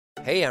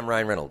Hey, I'm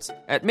Ryan Reynolds.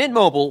 At Mint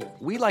Mobile,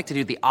 we like to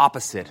do the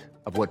opposite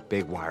of what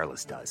Big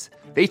Wireless does.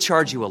 They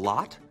charge you a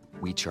lot,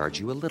 we charge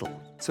you a little.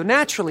 So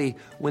naturally,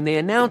 when they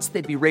announced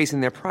they'd be raising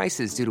their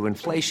prices due to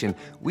inflation,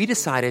 we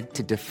decided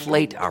to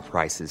deflate our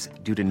prices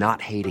due to not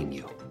hating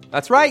you.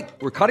 That's right.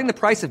 We're cutting the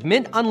price of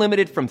Mint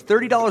Unlimited from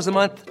 $30 a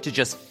month to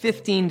just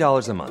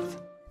 $15 a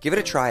month. Give it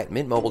a try at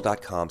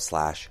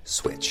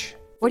mintmobile.com/switch.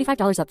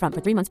 $45 up front for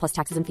 3 months plus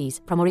taxes and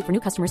fees. Promo rate for new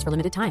customers for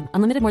limited time.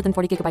 Unlimited more than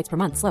 40 gigabytes per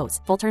month. Slows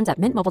full terms at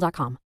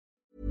mintmobile.com.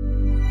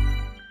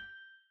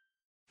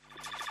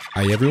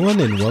 Hi everyone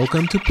and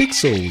welcome to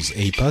Pixels,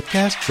 a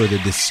podcast for the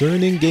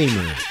discerning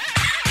gamer.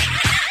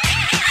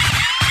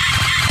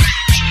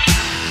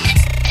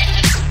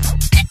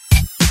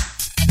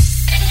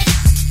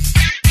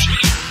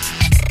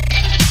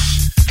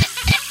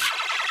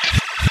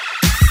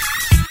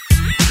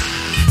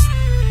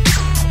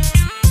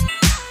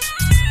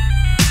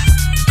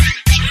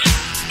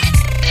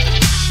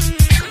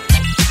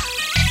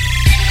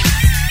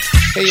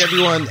 Hey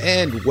everyone,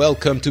 and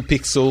welcome to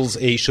Pixels,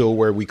 a show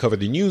where we cover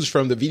the news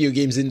from the video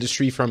games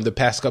industry from the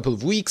past couple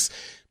of weeks.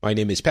 My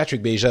name is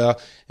Patrick Beja,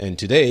 and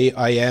today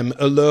I am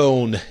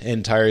alone,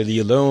 entirely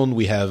alone.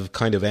 We have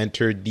kind of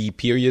entered the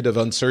period of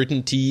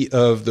uncertainty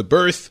of the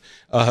birth.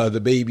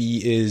 The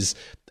baby is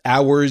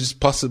hours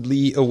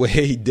possibly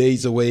away,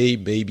 days away,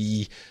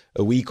 maybe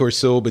a week or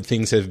so, but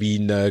things have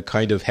been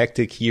kind of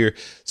hectic here.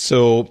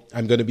 So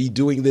I'm going to be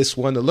doing this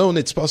one alone.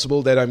 It's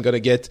possible that I'm going to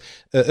get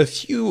a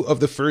few of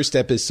the first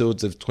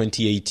episodes of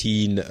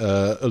 2018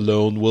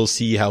 alone. We'll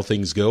see how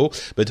things go,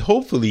 but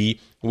hopefully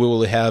we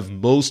will have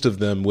most of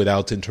them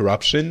without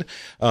interruption.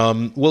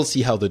 We'll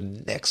see how the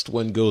next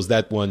one goes.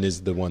 That one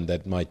is the one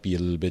that might be a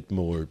little bit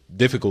more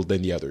difficult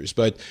than the others.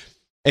 But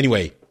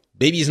anyway,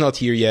 baby's not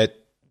here yet.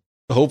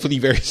 Hopefully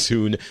very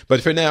soon.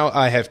 But for now,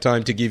 I have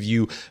time to give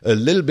you a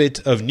little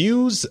bit of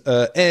news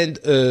and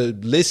a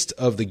list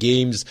of the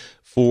games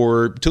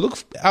to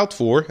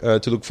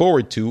look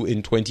forward to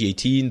in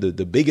 2018,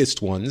 the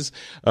biggest ones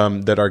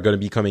that are going to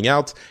be coming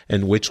out,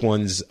 and which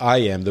ones I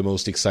am the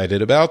most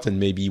excited about, and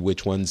maybe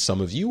which ones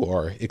some of you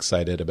are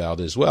excited about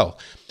as well.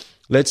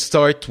 Let's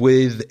start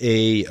with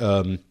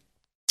a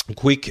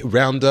quick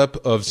roundup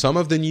of some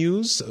of the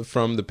news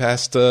from the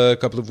past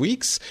couple of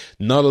weeks.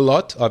 Not a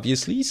lot,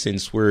 obviously,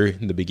 since we're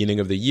in the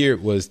beginning of the year.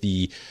 It was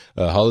the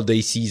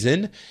holiday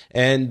season,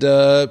 and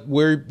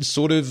we're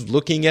sort of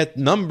looking at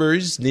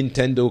numbers.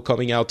 Nintendo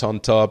coming out on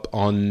top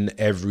on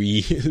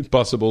every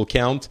possible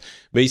count.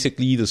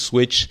 Basically, the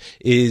Switch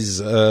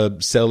is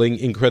selling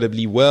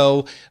incredibly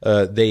well.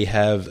 They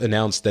have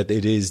announced that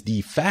it is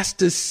the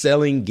fastest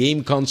selling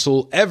game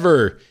console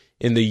ever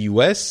in the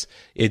US.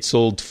 It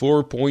sold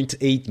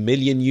 4.8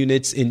 million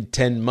units in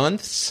 10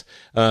 months.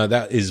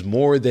 That is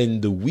more than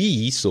the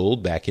Wii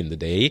sold back in the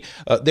day.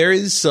 There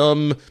is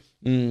some,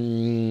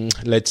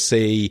 let's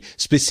say,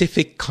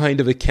 specific kind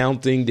of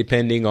accounting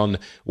depending on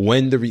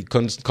when the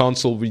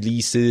console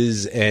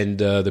releases and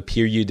the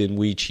period in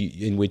which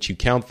you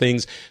count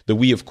things. The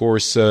Wii, of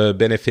course,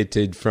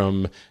 benefited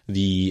from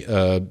the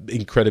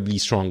incredibly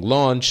strong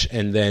launch,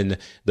 and then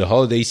the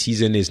holiday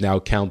season is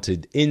now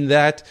counted in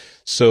that.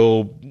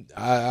 So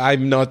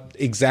I'm not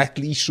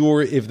exactly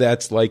sure if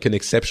that's like an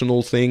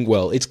exceptional thing.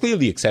 Well, it's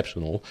clearly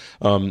exceptional,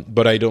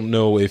 but I don't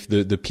know if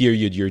the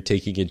period you're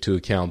taking into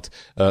account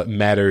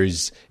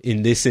matters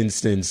in this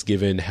instance,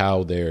 given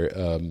how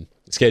their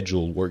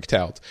schedule worked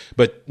out.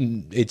 But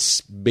it's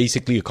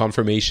basically a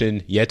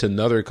confirmation, yet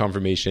another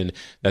confirmation,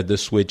 that the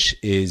Switch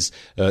is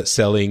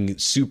selling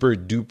super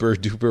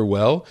duper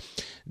well.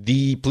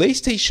 The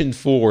PlayStation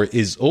 4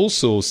 is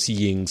also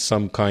seeing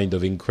some kind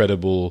of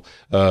incredible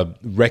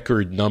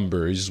record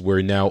numbers.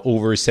 We're now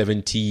over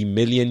 70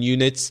 million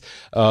units.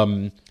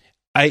 When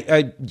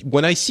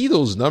I see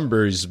those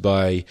numbers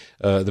by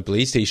the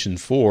PlayStation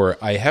 4,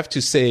 I have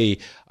to say,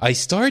 I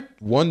start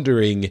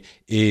wondering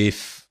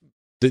if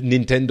the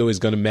Nintendo is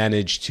going to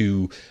manage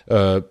to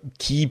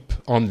keep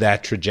on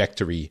that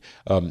trajectory.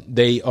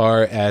 They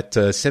are at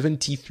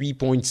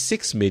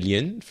 73.6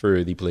 million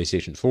for the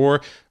PlayStation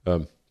 4.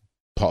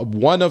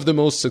 One of the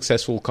most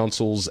successful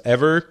consoles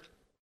ever,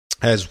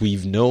 as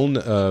we've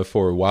known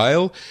for a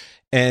while.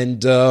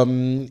 And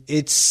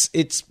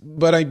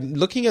but I'm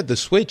looking at the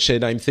Switch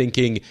and I'm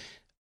thinking,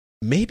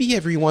 maybe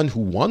everyone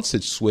who wants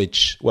a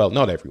Switch, well,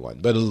 not everyone,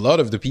 but a lot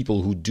of the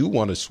people who do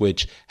want a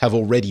Switch have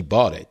already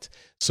bought it.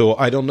 So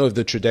I don't know if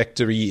the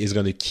trajectory is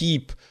going to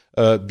keep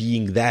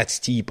being that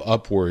steep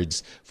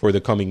upwards for the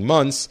coming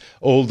months,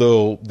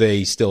 although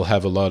they still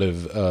have a lot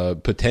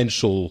of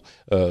potential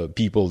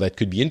people that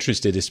could be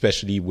interested,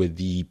 especially with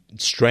the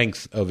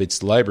strength of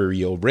its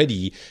library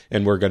already.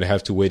 And we're going to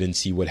have to wait and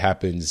see what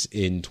happens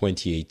in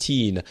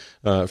 2018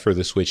 for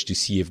the Switch to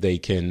see if they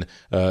can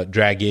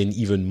drag in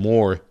even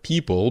more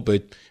people.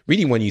 But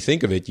really, when you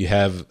think of it, you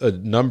have a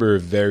number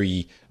of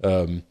very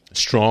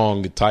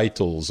strong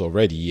titles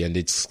already, and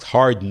it's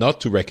hard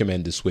not to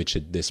recommend the Switch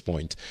at this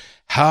point.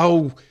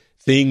 How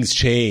things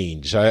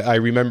change. I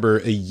remember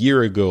a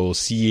year ago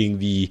seeing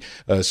the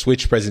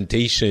Switch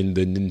presentation,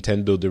 the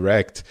Nintendo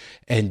Direct,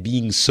 and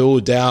being so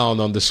down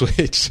on the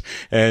Switch.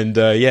 And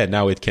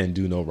now it can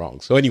do no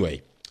wrong. So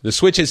anyway, the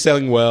Switch is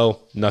selling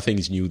well.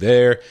 Nothing's new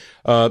there.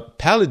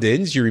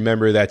 Paladins, you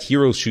remember that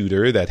hero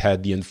shooter that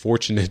had the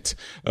unfortunate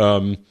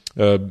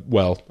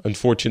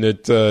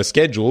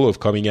schedule of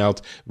coming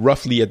out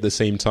roughly at the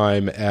same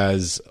time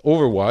as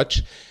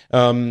Overwatch.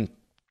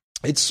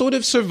 It's sort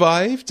of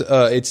survived.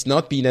 It's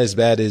not been as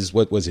bad as,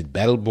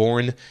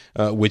 Battleborn,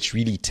 which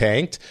really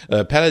tanked.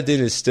 Paladin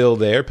is still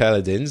there,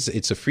 Paladins.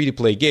 It's a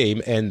free-to-play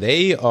game, and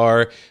they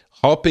are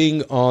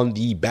hopping on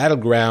the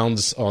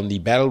Battlegrounds, on the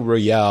Battle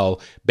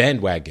Royale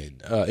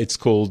bandwagon. It's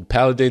called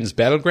Paladins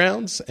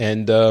Battlegrounds,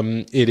 and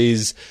it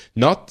is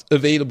not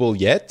available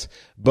yet,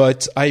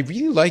 but I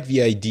really like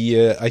the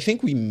idea. I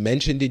think we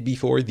mentioned it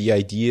before, the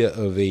idea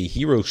of a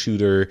hero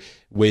shooter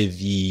with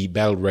the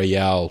Battle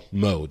Royale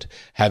mode,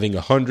 having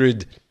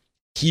 100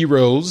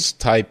 heroes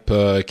type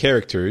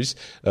characters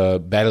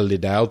battle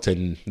it out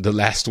and the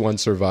last one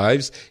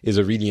survives is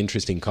a really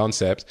interesting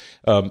concept.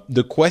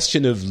 The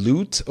question of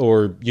loot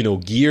or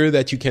gear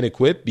that you can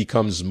equip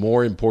becomes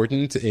more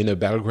important in a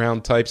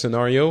battleground type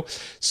scenario.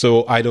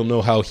 So I don't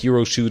know how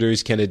hero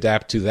shooters can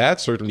adapt to that.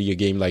 Certainly a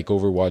game like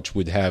Overwatch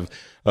would have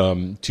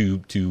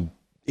to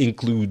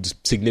include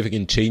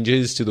significant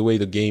changes to the way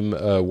the game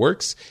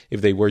works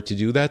if they were to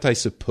do that, I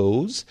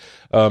suppose.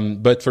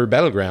 But for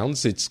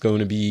Battlegrounds, it's going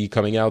to be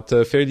coming out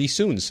fairly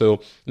soon. So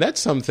that's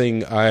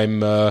something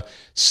I'm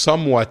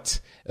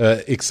somewhat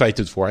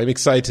excited for. I'm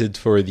excited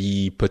for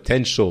the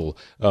potential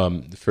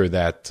for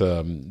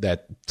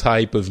that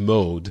type of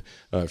mode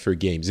for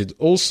games. It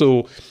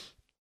also,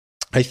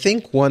 I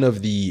think one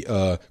of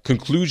the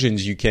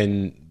conclusions you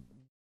can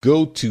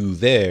go to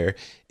there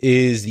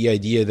is the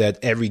idea that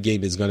every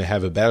game is going to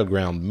have a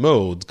battleground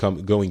mode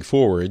going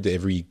forward,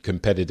 every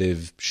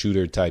competitive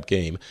shooter type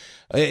game.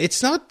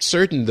 It's not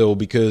certain though,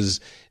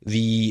 because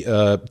the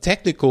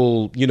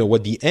technical,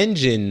 what the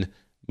engine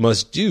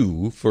must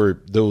do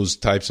for those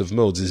types of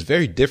modes is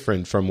very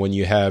different from when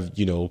you have,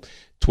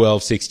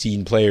 12,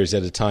 16 players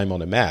at a time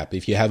on a map.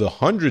 If you have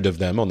 100 of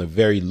them on a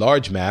very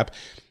large map,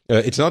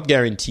 it's not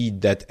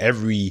guaranteed that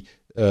every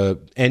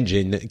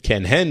engine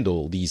can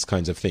handle these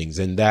kinds of things.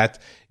 And that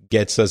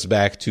gets us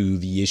back to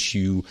the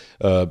issue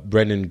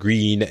Brennan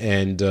Green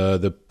and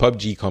the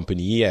PUBG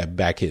company,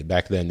 back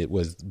then it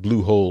was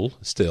Bluehole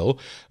still,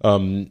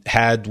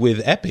 had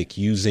with Epic,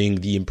 using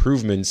the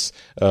improvements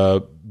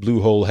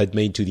Bluehole had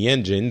made to the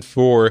engine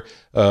for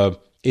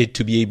it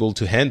to be able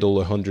to handle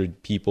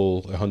 100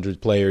 people,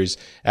 100 players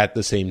at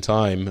the same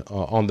time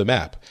on the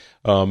map.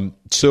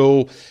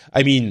 So,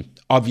 I mean,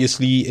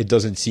 obviously, it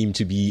doesn't seem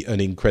to be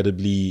an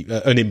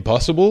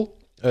impossible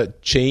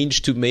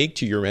change to make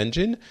to your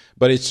engine,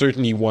 but it's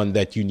certainly one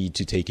that you need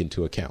to take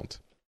into account.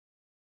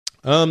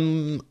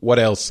 What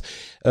else?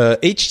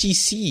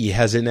 HTC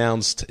has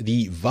announced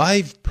the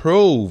Vive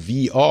Pro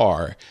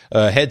VR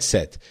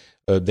headset.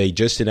 They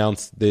just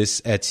announced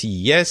this at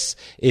CES.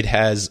 It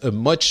has a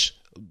much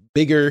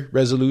bigger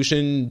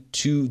resolution,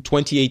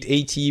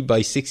 2880 by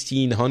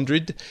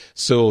 1600,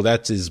 so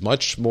that is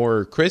much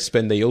more crisp,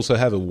 and they also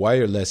have a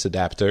wireless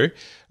adapter,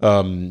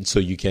 so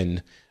you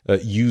can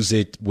use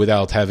it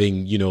without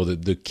having,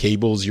 the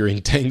cables you're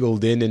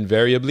entangled in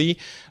invariably.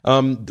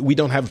 We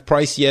don't have a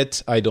price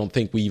yet. I don't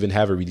think we even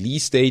have a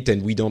release date,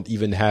 and we don't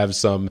even have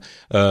some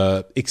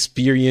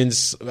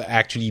experience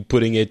actually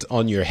putting it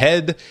on your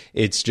head.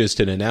 It's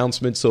just an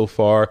announcement so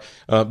far.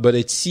 But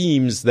it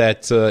seems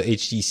that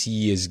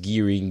HTC is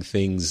gearing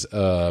things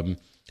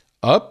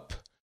up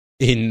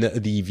in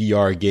the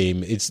VR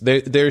game.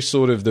 They're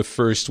sort of the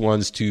first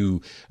ones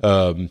to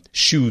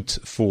shoot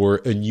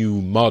for a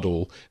new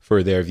model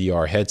for their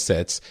VR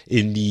headsets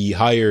in the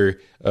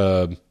higher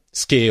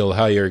scale,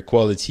 higher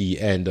quality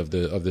end of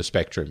the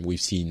spectrum.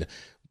 We've seen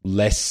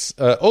less,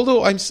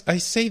 although I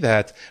say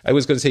that, I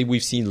was going to say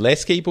we've seen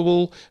less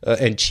capable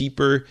and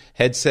cheaper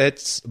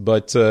headsets,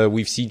 but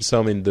we've seen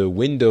some in the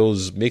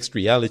Windows mixed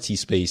reality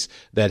space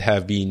that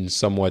have been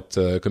somewhat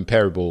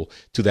comparable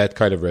to that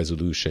kind of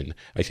resolution.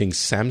 I think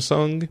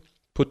Samsung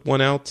put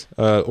one out,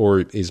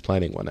 or is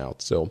planning one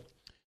out. So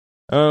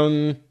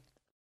that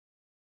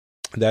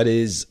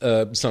is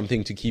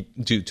something to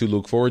keep to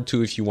look forward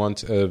to if you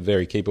want a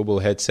very capable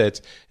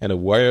headset and a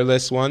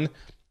wireless one.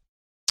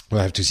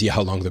 We'll have to see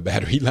how long the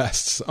battery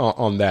lasts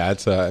on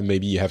that.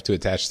 Maybe you have to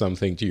attach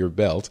something to your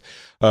belt.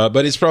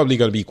 But it's probably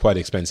going to be quite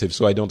expensive,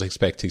 so I don't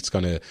expect it's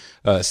going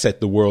to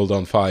set the world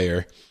on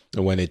fire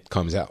when it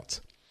comes out.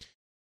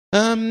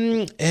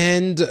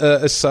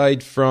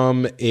 Aside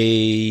from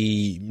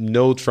a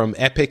note from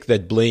Epic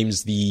that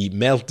blames the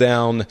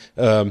meltdown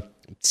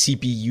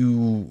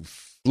CPU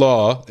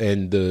flaw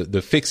and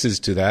the fixes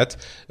to that,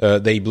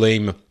 they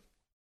blame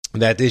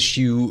that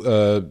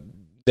issue.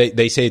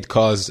 They say it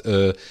caused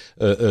a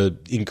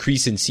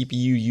increase in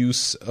CPU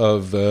use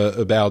of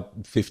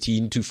about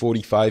 15 to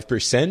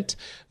 45%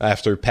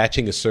 after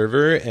patching a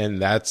server,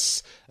 and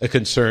that's a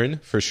concern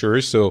for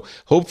sure. So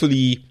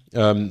hopefully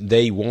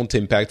they won't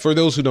impact. For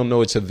those who don't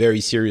know, it's a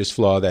very serious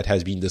flaw that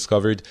has been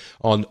discovered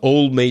on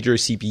all major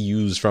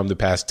CPUs from the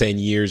past 10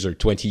 years or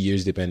 20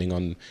 years, depending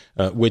on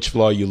which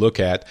flaw you look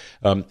at.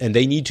 And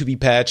they need to be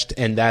patched,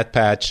 and that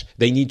patch,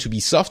 they need to be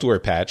software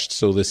patched,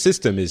 so the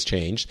system is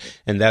changed,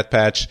 and that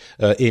patch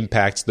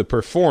impacts the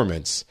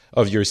performance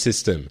of your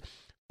system.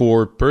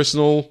 For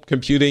personal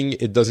computing,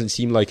 it doesn't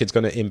seem like it's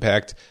going to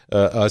impact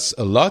us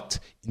a lot.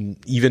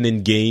 Even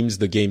in games,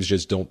 the games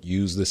just don't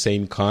use the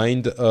same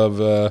kind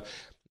of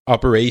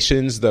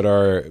operations that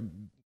are,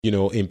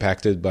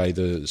 impacted by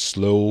the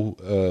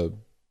slow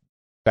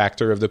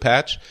factor of the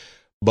patch.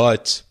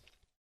 But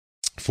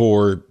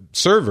for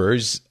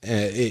servers,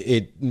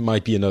 it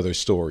might be another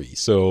story.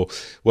 So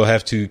we'll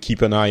have to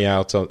keep an eye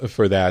out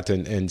for that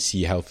and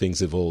see how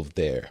things evolve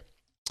there.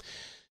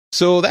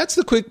 So that's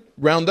the quick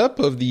roundup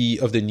of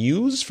the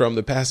news from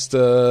the past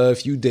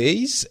few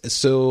days.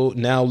 So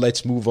now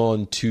let's move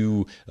on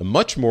to a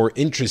much more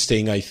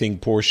interesting, I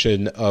think,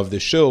 portion of the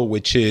show,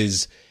 which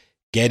is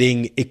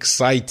getting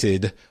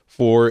excited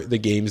for the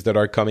games that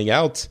are coming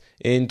out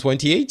in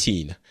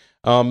 2018.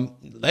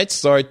 Let's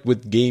start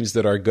with games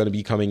that are going to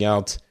be coming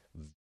out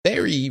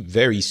very,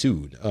 very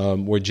soon.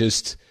 We're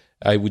just,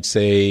 I would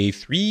say,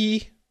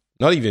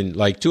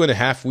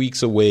 2.5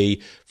 weeks away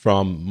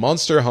from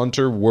Monster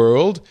Hunter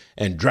World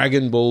and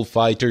Dragon Ball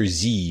Fighter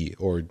Z,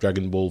 or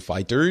Dragon Ball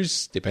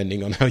Fighters,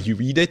 depending on how you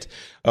read it.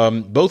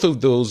 Both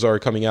of those are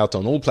coming out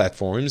on all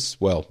platforms,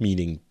 well,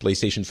 meaning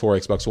PlayStation 4,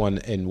 Xbox One,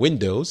 and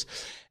Windows.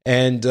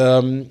 And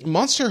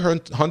Monster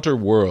Hunter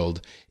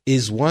World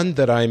is one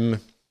that I'm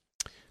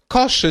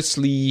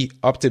cautiously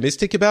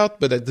optimistic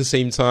about, but at the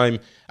same time,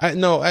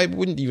 I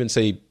wouldn't even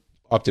say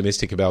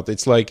optimistic about.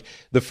 It's like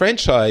the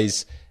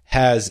franchise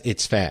has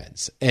its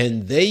fans,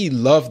 and they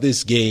love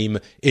this game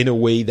in a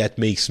way that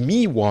makes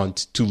me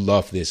want to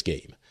love this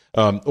game,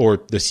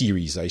 or the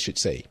series, I should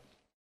say.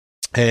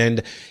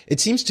 And it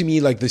seems to me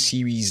like the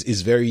series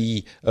is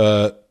very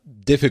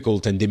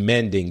difficult and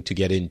demanding to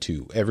get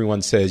into.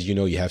 Everyone says,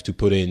 you have to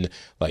put in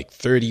like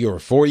 30 or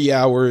 40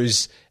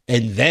 hours,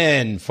 and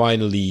then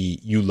finally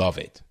you love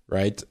it,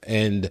 right?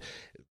 And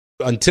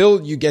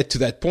until you get to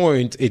that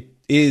point, it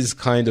is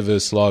kind of a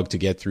slog to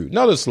get through.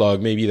 Not a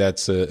slog, maybe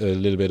that's a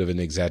little bit of an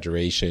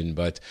exaggeration,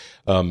 but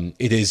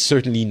it is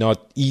certainly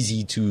not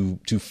easy to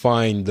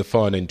find the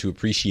fun and to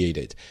appreciate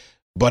it.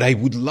 But I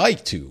would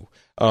like to.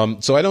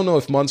 So I don't know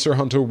if Monster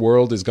Hunter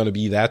World is going to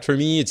be that for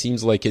me. It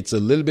seems like it's a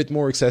little bit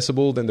more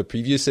accessible than the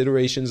previous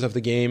iterations of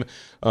the game.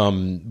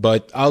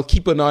 But I'll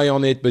keep an eye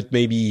on it, but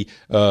maybe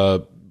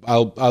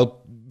I'll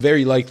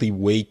very likely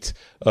wait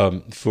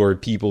for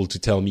people to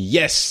tell me,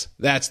 yes,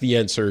 that's the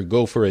answer,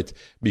 go for it,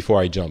 before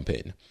I jump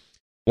in.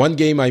 One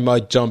game I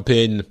might jump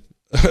in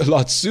a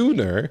lot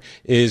sooner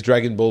is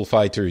Dragon Ball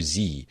Fighter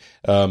Z.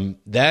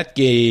 That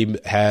game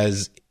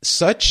has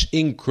such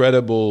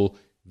incredible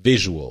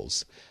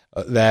visuals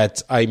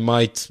that I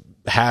might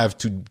have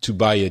to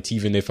buy it,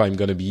 even if I'm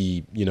going to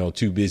be,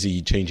 too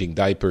busy changing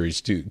diapers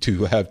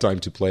to have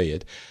time to play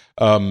it.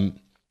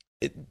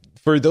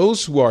 For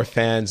those who are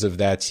fans of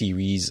that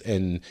series,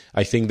 and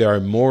I think there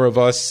are more of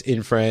us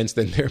in France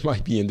than there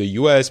might be in the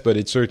US, but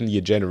it's certainly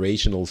a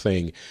generational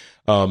thing.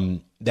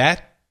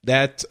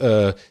 That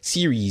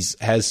series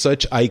has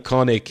such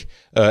iconic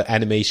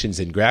animations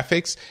and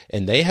graphics,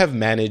 and they have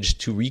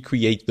managed to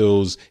recreate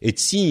those, it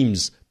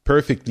seems,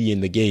 perfectly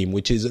in the game,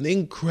 which is an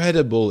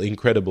incredible,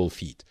 incredible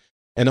feat.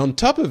 And on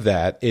top of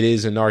that, it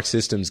is an Arc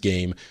Systems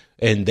game,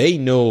 and they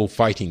know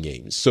fighting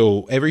games.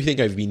 So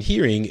everything I've been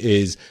hearing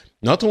is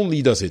not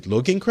only does it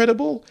look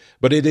incredible,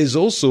 but it is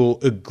also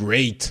a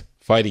great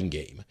fighting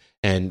game.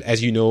 And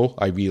as you know,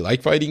 I really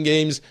like fighting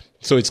games,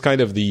 so it's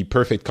kind of the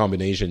perfect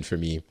combination for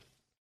me.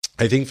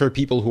 I think for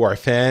people who are a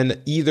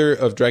fan either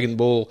of Dragon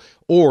Ball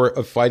or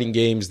of fighting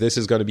games, this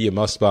is going to be a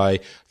must-buy. I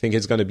think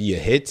it's going to be a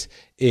hit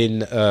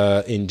in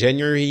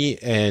January,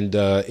 and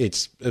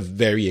it's a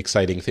very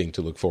exciting thing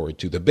to look forward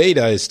to. The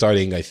beta is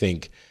starting, I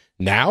think,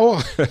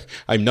 now.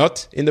 I'm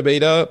not in the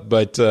beta,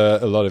 but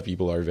a lot of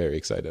people are very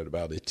excited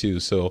about it too.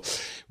 So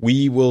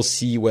we will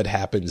see what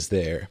happens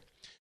there.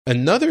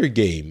 Another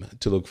game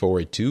to look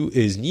forward to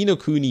is Ni no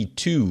Kuni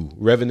 2,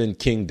 Revenant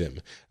Kingdom.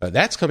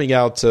 That's coming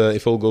out,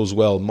 if all goes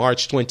well,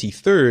 March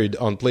 23rd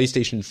on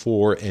PlayStation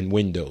 4 and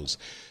Windows.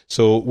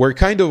 So we're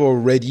kind of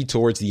already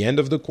towards the end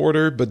of the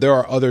quarter, but there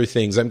are other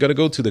things. I'm going to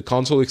go to the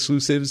console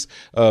exclusives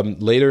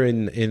later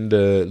in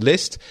the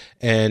list,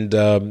 and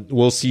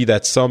we'll see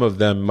that some of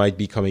them might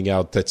be coming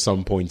out at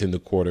some point in the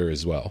quarter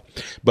as well.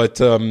 But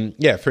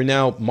for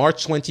now,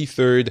 March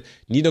 23rd,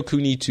 Ni no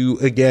Kuni 2,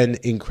 again,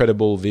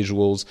 incredible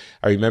visuals.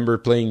 I remember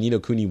playing Ni no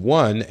Kuni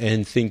 1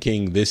 and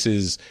thinking this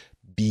is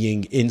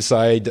being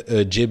inside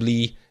a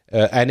Ghibli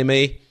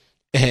anime,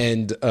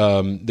 and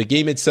the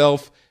game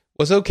itself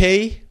was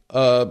okay.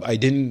 I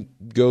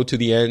didn't go to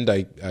the end.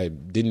 I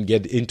didn't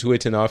get into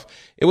it enough.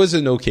 It was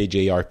an okay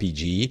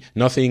JRPG.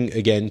 Nothing,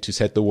 again, to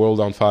set the world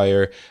on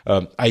fire.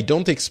 I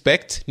don't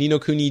expect Ni no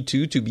Kuni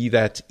 2 to be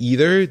that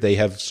either. They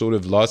have sort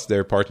of lost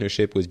their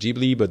partnership with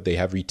Ghibli, but they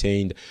have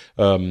retained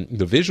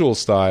the visual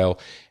style.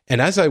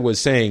 And as I was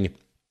saying,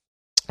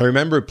 I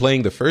remember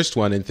playing the first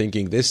one and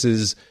thinking, this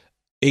is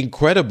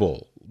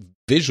incredible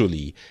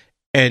visually.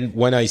 And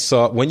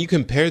when you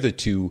compare the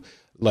two,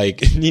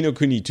 like Ni no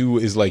Kuni 2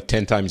 is like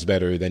 10 times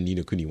better than Ni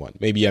no Kuni 1.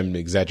 Maybe I'm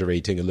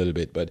exaggerating a little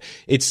bit, but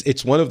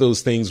it's one of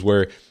those things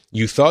where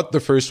you thought the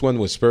first one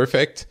was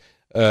perfect,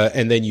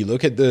 and then you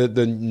look at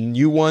the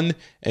new one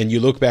and you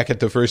look back at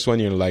the first one,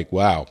 you're like,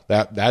 wow,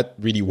 that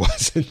really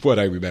wasn't what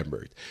I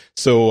remembered.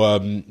 So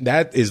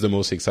that is the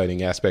most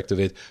exciting aspect of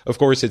it. Of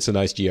course, it's a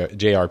nice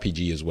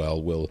JRPG as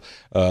well. We'll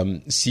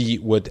see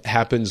what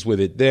happens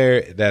with it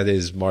there. That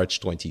is March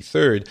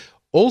 23rd.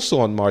 Also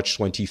on March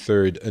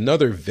 23rd,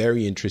 another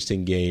very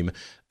interesting game,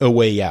 A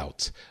Way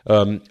Out.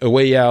 A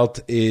Way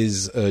Out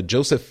is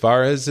Joseph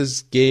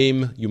Fares'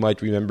 game. You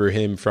might remember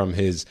him from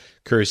his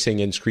cursing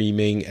and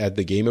screaming at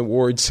the Game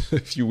Awards a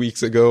few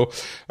weeks ago.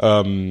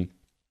 But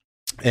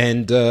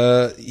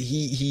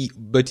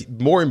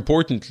more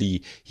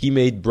importantly, he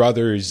made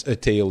Brothers: A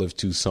Tale of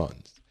Two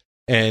Sons.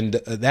 And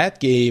in that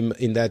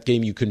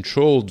game, you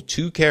controlled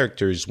two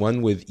characters,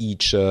 one with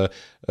each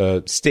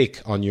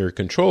stick on your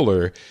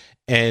controller.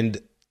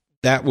 And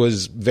that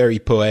was very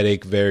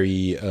poetic,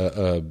 very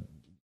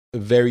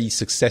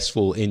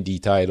successful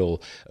indie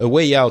title. A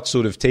Way Out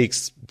sort of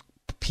takes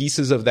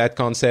pieces of that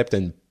concept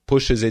and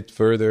pushes it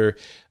further.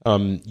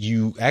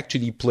 You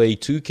actually play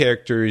two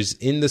characters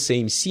in the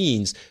same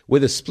scenes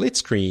with a split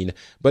screen,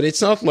 but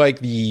it's not like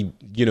the,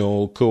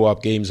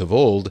 co-op games of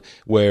old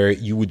where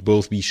you would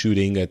both be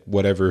shooting at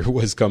whatever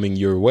was coming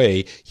your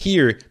way.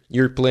 Here,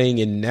 you're playing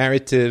in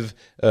narrative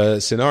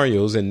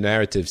scenarios and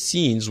narrative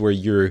scenes where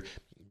you're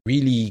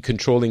really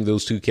controlling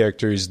those two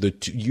characters.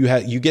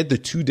 You get the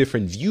two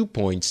different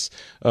viewpoints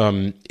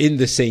in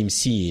the same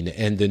scene,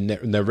 and the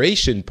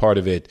narration part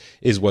of it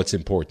is what's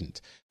important.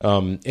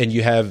 And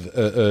you have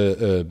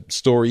a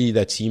story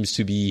that seems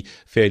to be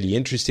fairly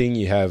interesting.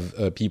 You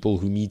have people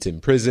who meet in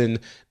prison.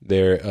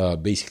 They're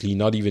basically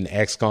not even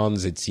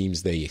ex-cons. It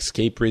seems they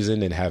escape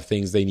prison and have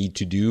things they need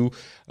to do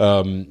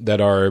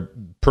that are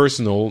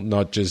personal,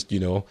 not just,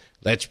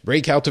 let's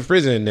break out of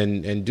prison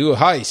and do a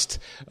heist.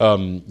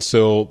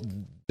 So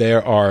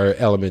there are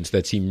elements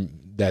that seem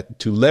that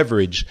to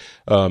leverage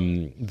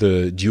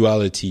the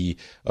duality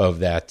of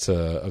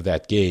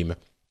that game.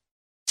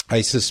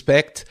 I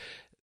suspect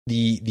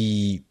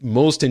the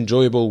most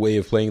enjoyable way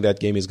of playing that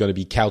game is going to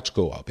be couch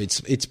co-op.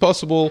 It's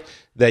possible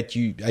that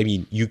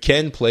you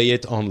can play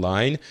it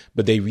online,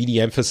 but they really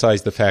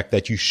emphasize the fact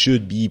that you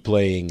should be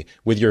playing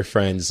with your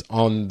friends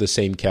on the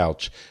same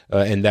couch,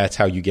 and that's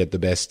how you get the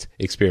best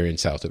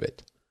experience out of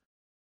it.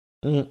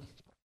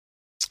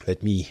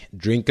 Let me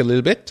drink a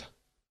little bit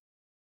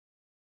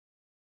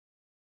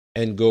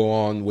and go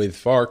on with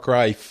Far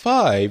Cry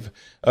 5.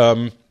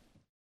 Little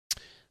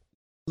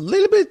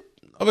bit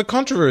of a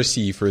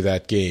controversy for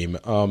that game.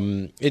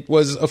 It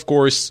was, of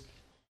course,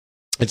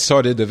 it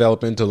started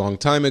development a long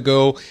time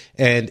ago,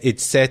 and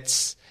it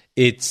set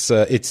its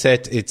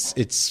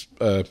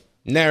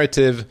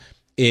narrative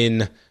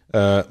in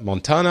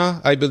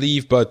Montana, I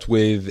believe, but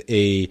with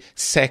a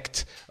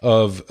sect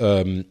of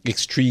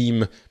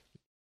extreme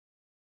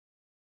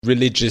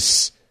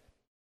religious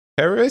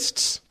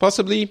terrorists,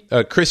 possibly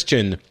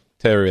Christian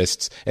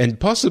terrorists, and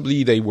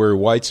possibly they were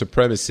white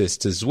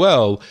supremacists as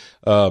well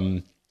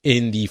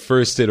in the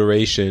first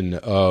iteration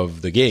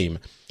of the game.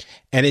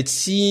 And it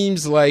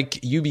seems like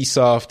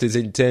Ubisoft is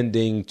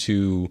intending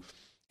to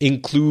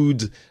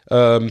include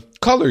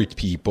colored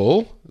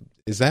people.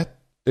 Is that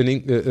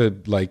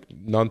an like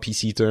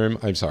non-PC term?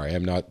 I'm sorry,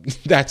 I'm not.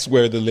 That's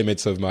where the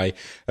limits of my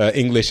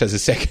English as a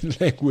second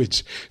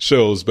language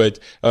shows. But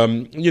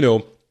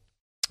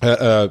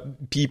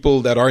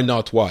people that are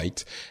not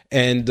white,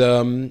 and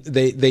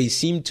they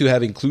seem to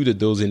have included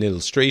those in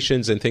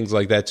illustrations and things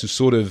like that to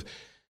sort of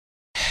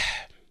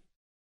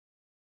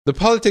the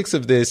politics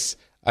of this.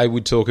 I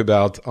would talk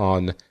about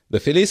on the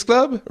Phillies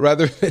Club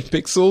rather than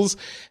Pixels.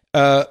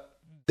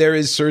 There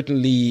is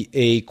certainly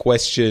a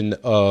question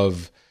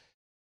of,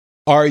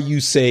 are you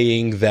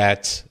saying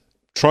that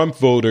Trump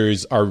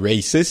voters are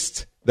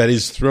racist? That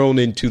is thrown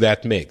into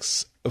that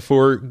mix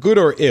for good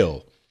or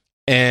ill,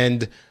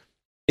 and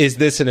is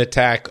this an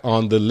attack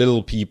on the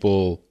little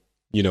people,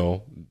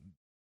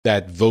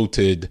 that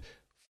voted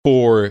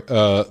for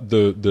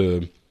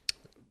the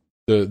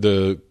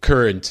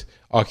current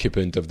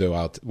occupant of the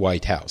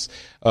White House?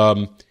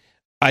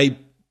 I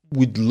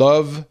would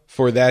love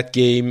for that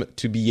game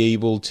to be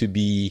able to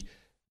be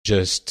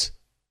just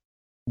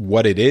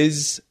what it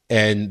is,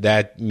 and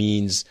that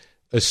means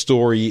a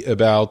story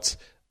about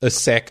a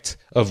sect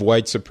of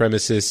white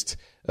supremacist,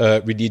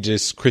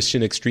 religious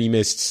Christian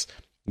extremists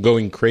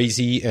going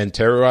crazy and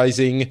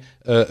terrorizing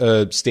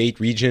a state,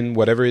 region,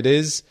 whatever it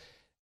is,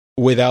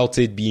 without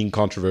it being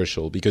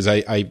controversial, because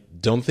I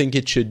don't think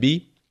it should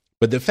be.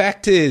 But the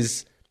fact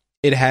is,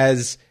 it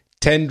has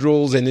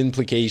tendrils and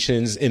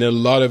implications in a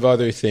lot of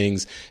other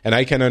things, and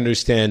I can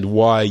understand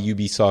why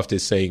Ubisoft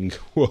is saying,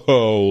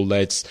 whoa,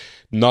 let's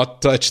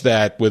not touch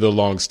that with a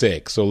long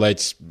stick. So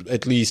let's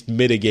at least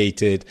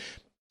mitigate it.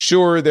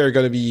 Sure, there are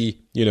going to be,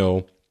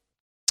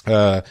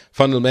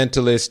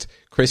 fundamentalist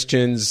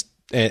Christians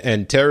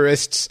and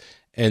terrorists,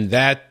 and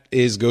that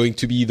is going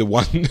to be the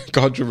one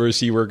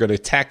controversy we're going to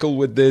tackle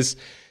with this.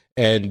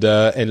 And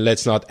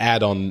let's not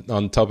add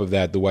on top of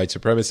that the white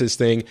supremacist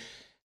thing.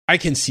 I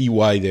can see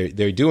why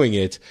they're doing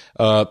it.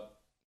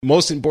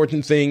 Most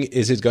important thing,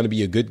 is it going to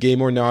be a good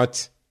game or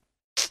not?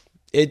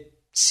 It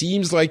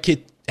seems like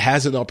it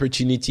has an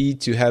opportunity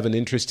to have an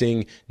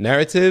interesting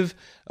narrative,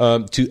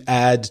 to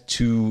add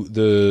to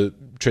the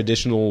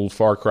traditional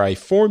Far Cry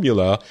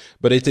formula.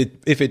 But if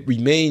it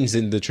remains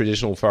in the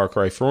traditional Far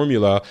Cry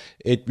formula,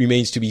 it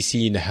remains to be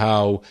seen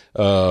how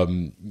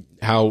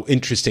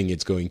interesting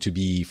it's going to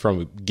be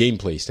from a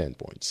gameplay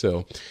standpoint.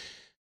 So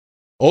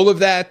all of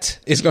that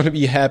is going to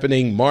be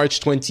happening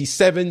March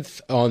 27th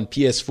on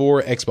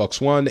PS4,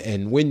 Xbox One,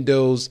 and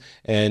Windows.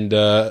 And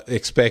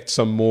expect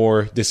some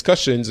more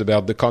discussions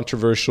about the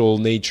controversial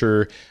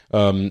nature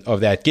of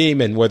that game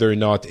and whether or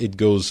not it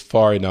goes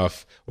far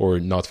enough or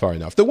not far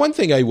enough. The one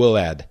thing I will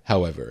add,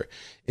 however,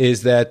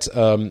 is that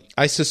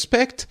I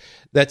suspect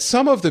that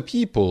some of the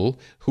people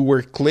who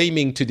were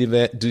claiming to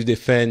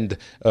defend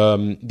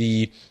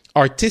the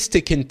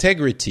artistic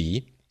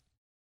integrity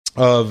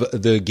of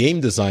the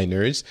game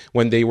designers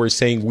when they were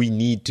saying we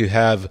need to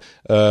have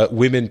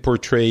women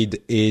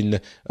portrayed in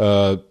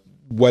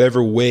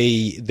whatever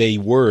way they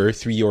were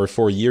 3 or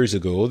 4 years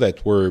ago,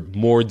 that were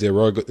more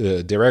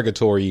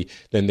derogatory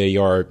than they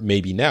are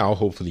maybe now,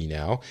 hopefully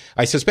now.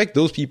 I suspect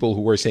those people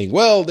who were saying,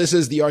 well, this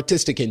is the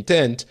artistic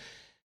intent,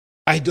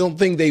 I don't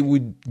think they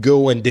would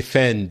go and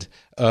defend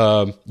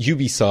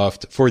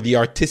Ubisoft for the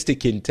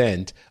artistic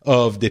intent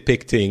of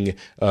depicting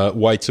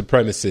white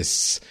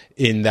supremacists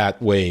in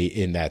that way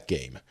in that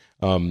game.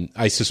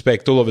 I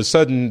suspect all of a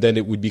sudden then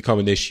it would become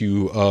an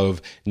issue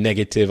of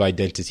negative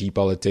identity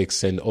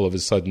politics, and all of a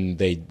sudden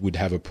they would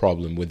have a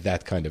problem with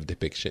that kind of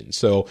depiction.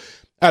 So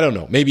I don't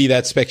know. Maybe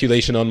that's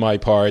speculation on my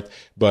part,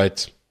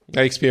 but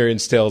my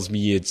experience tells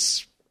me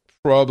it's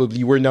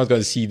probably we're not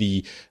going to see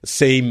the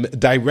same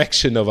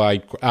direction of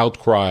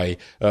outcry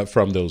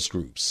from those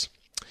groups.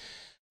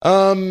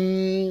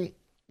 Maybe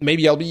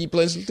I'll be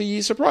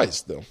pleasantly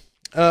surprised, though.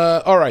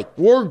 All right,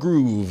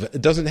 Wargroove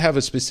doesn't have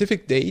a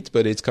specific date,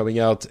 but it's coming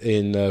out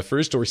in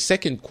first or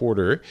second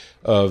quarter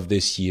of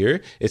this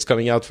year. It's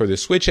coming out for the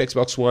Switch,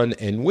 Xbox One,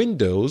 and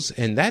Windows,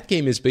 and that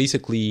game is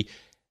basically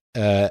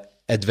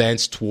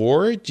Advanced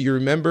War. Do you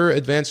remember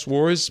Advanced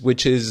Wars,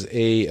 which is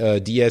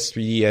a DS,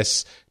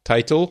 3DS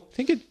title? I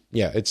think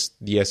it's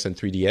DS and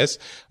 3DS.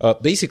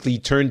 Basically,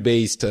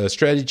 turn-based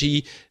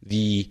strategy.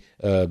 The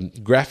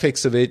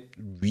graphics of it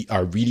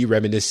are really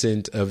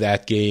reminiscent of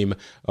that game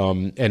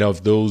and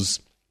of those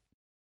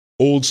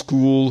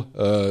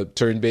old-school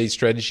turn-based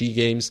strategy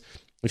games.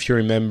 If you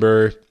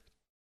remember, do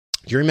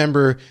you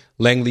remember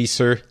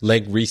Langleaser?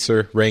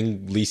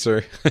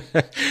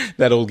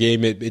 That old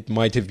game. It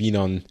might have been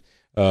on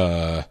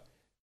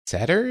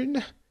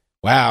Saturn.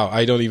 Wow,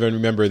 I don't even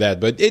remember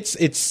that, but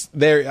it's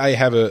there. I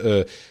have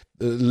a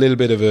little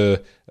bit of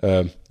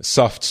a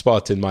soft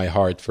spot in my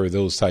heart for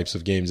those types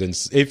of games, and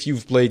if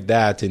you've played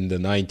that in the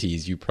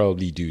 90s, you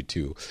probably do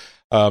too.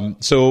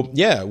 So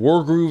yeah,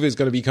 Wargroove is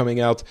going to be coming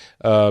out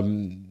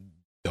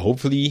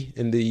hopefully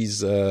in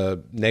these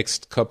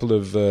next couple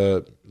of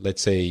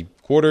let's say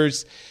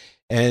quarters.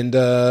 And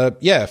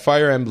yeah,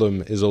 Fire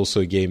Emblem is also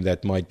a game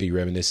that might be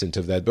reminiscent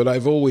of that, but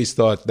I've always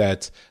thought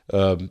that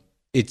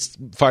it's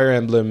Fire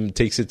Emblem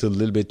takes it a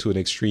little bit to an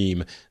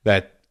extreme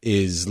that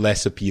is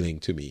less appealing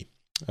to me.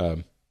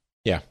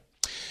 Yeah.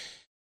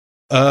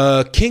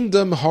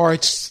 Kingdom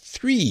Hearts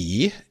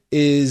 3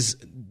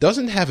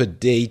 doesn't have a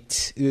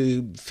date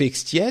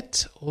fixed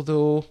yet,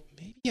 although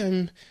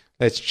maybe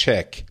let's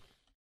check.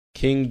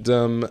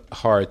 Kingdom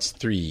Hearts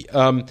 3.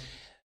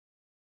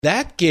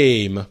 That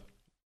game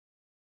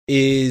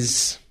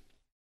is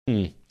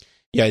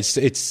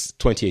it's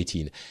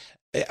 2018.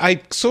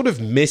 I sort of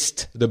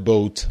missed the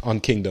boat on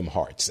Kingdom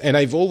Hearts, and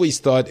I've always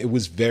thought it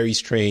was very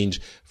strange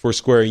for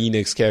Square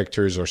Enix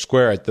characters, or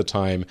Square at the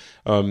time,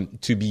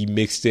 to be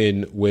mixed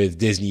in with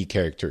Disney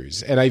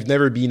characters. And I've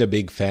never been a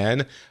big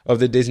fan of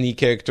the Disney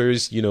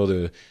characters, you know,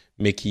 the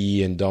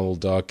Mickey and Donald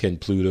Duck and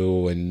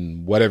Pluto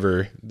and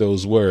whatever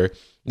those were.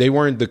 They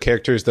weren't the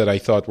characters that I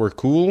thought were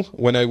cool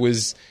when I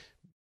was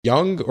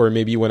young, or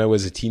maybe when I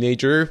was a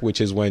teenager, which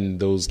is when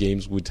those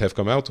games would have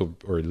come out,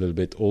 or a little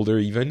bit older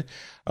even.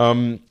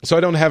 So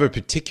I don't have a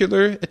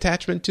particular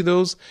attachment to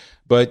those,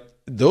 but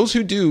those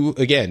who do,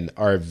 again,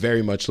 are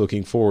very much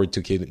looking forward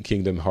to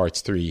Kingdom Hearts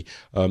 3.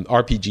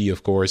 RPG,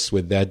 of course,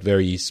 with that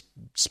very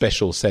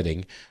special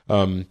setting.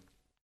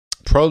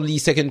 Probably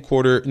second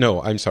quarter,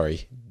 no, I'm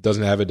sorry,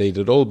 doesn't have a date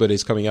at all, but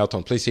it's coming out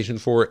on PlayStation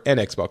 4 and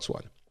Xbox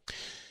One.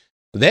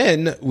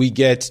 Then we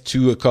get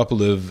to a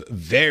couple of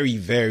very,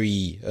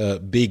 very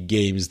big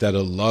games that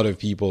a lot of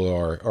people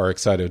are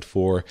excited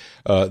for,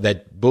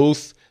 that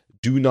both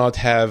do not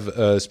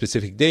have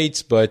specific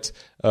dates, but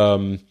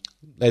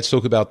let's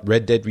talk about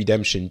Red Dead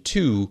Redemption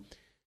 2,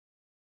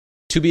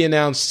 to be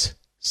announced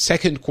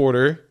second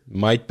quarter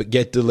might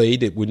get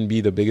delayed. It wouldn't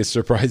be the biggest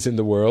surprise in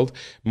the world.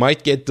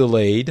 Might get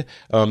delayed,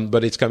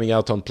 but it's coming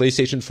out on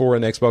PlayStation 4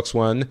 and Xbox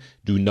One.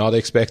 Do not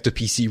expect a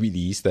PC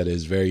release. That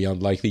is very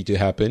unlikely to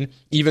happen,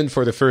 even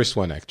for the first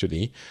one,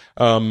 actually.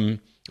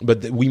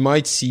 But we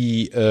might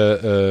see,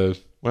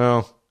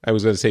 well, I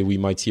was going to say we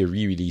might see a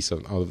re-release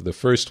of the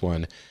first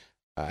one.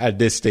 At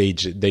this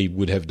stage, they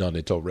would have done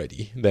it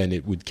already. Then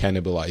it would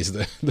cannibalize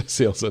the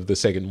sales of the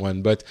second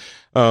one. But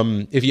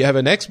if you have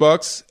an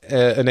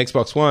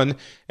Xbox One,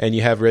 and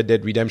you have Red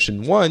Dead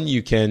Redemption 1,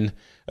 you can,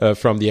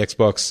 from the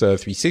Xbox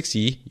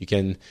 360, you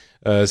can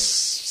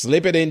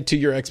slip it into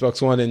your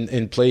Xbox One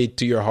and play it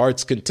to your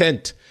heart's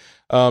content.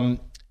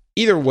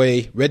 Either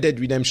way, Red Dead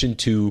Redemption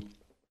 2,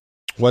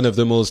 one of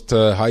the most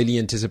highly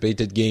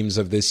anticipated games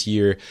of this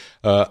year.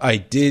 I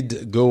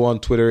did go on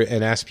Twitter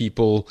and ask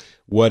people,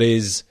 what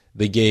is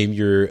the game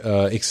you're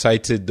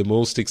the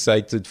most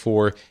excited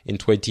for in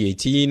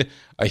 2018?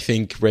 I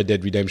think Red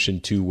Dead Redemption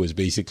 2 was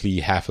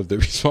basically half of the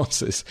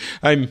responses.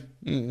 I'm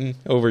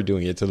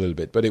overdoing it a little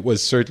bit, but it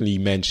was certainly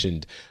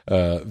mentioned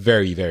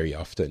very, very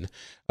often.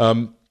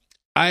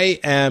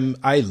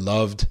 I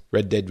loved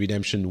Red Dead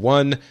Redemption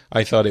 1.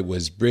 I thought it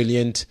was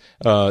brilliant.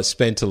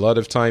 Spent a lot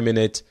of time in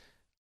it.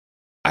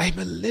 I'm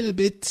a little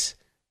bit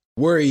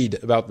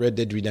worried about Red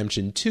Dead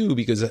Redemption 2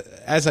 because,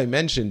 as I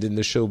mentioned in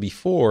the show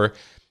before,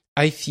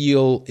 I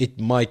feel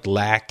it might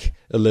lack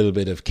a little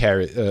bit of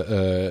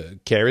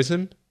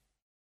charism.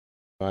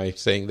 Am I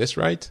saying this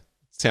right? It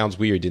sounds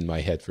weird in my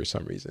head for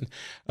some reason.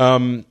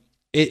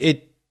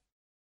 It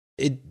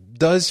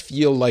does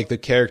feel like the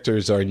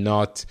characters are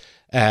not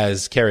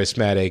as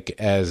charismatic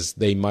as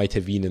they might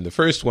have been in the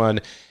first one.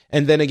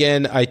 And then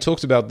again, I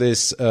talked about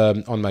this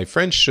on my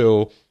French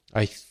show.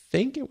 I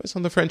think it was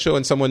on the French show,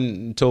 and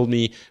someone told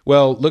me,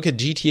 well, look at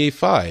GTA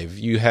 5.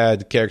 You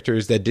had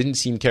characters that didn't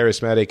seem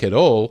charismatic at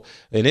all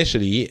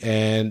initially,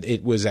 and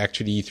it was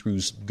actually through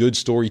good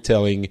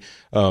storytelling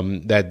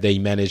that they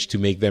managed to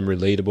make them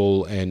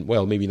relatable, and,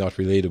 well, maybe not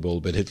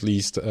relatable, but at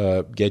least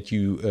get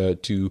you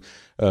to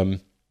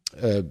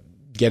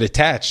get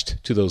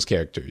attached to those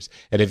characters.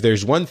 And if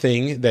there's one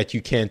thing that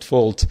you can't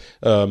fault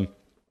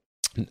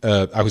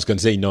I was going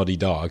to say Naughty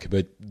Dog,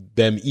 but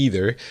them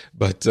either,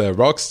 but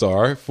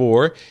Rockstar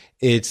for,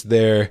 it's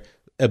their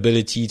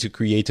ability to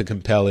create a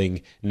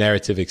compelling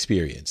narrative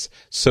experience.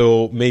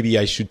 So maybe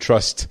I should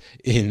trust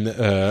in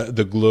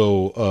the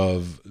glow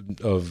of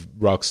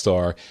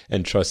Rockstar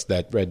and trust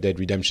that Red Dead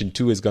Redemption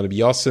 2 is going to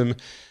be awesome.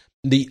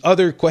 The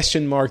other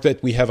question mark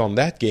that we have on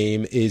that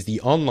game is the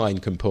online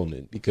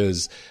component,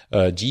 because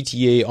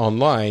GTA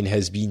Online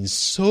has been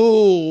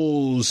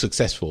so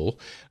successful.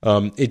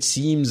 It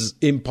seems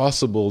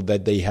impossible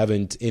that they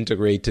haven't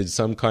integrated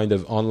some kind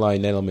of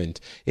online element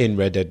in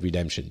Red Dead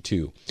Redemption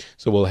 2.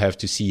 So we'll have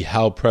to see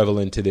how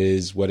prevalent it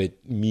is, what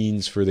it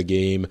means for the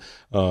game.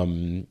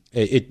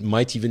 It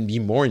might even be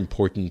more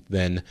important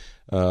than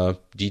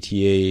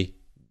GTA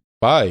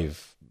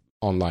 5.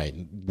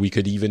 Online. We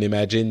could even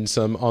imagine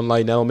some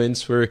online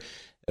elements for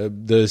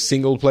the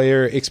single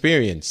player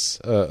experience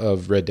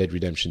of Red Dead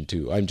Redemption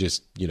 2. I'm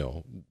just,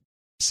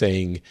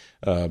 saying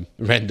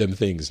random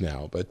things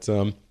now. But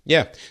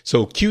yeah,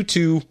 so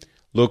Q2,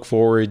 look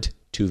forward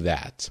to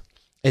that.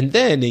 And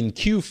then in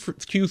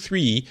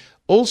Q3,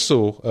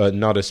 also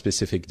not a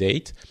specific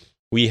date,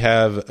 we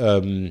have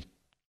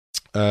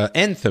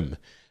Anthem,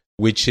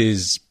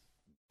 which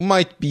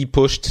might be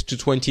pushed to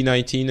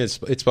 2019.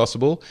 It's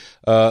possible,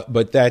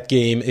 but that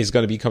game is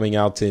going to be coming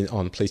out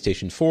on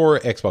PlayStation 4,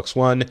 Xbox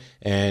One,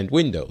 and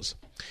Windows.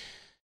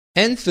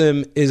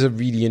 Anthem is a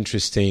really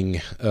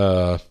interesting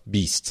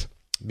beast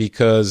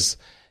because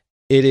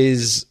it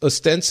is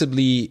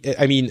ostensibly,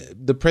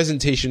 the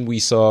presentation we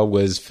saw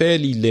was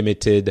fairly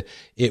limited.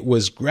 It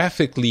was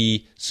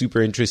graphically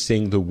super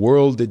interesting. The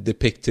world it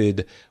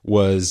depicted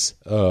was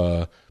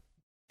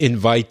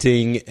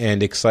inviting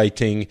and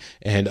exciting,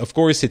 and of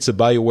course it's a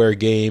BioWare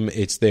game.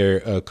 It's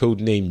their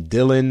codename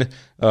Dylan,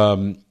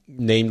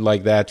 named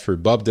like that for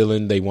Bob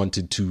Dylan. They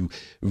wanted to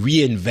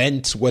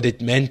reinvent what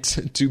it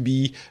meant to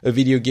be a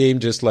video game,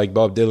 just like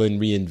Bob Dylan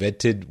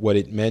reinvented what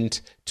it meant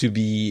to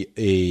be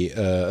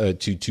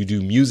to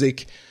do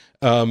music.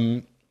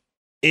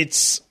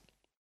 It's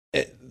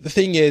the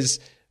thing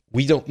is,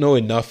 we don't know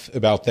enough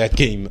about that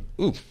game.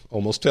 Ooh,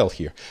 almost fell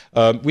here.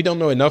 We don't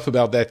know enough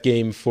about that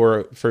game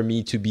for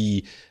me to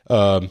be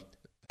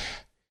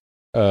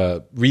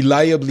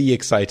reliably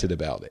excited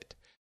about it.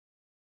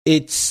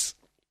 It's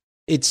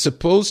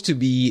supposed to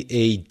be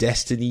a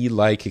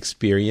Destiny-like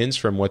experience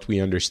from what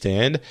we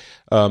understand.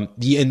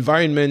 The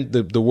environment,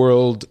 the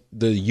world,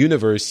 the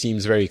universe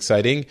seems very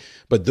exciting,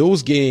 but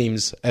those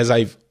games, as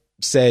I've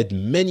said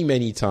many,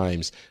 many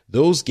times,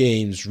 those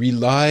games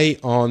rely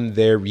on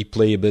their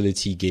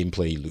replayability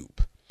gameplay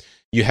loop.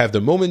 You have the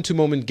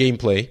moment-to-moment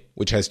gameplay,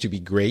 which has to be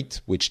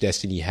great, which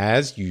Destiny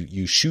has.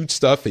 You shoot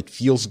stuff, it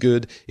feels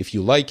good. If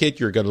you like it,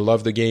 you're going to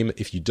love the game.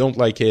 If you don't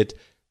like it,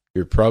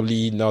 you're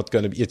probably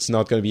it's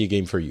not going to be a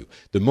game for you.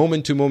 The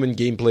moment-to-moment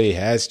gameplay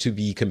has to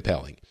be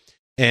compelling.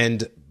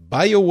 And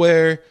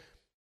BioWare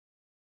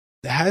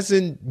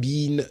hasn't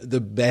been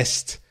the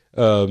best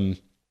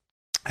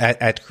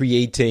at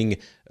creating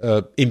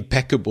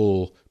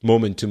impeccable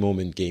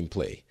moment-to-moment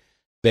gameplay.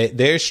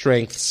 Their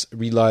strengths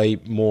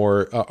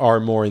are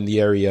more in the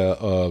area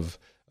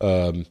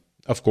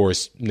of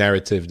course,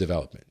 narrative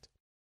development.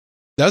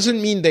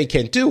 Doesn't mean they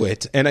can't do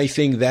it, and I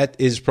think that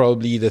is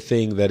probably the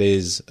thing that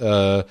is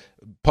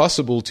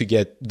possible to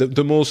get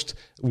the most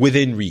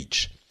within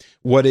reach.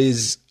 What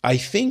is, I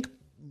think,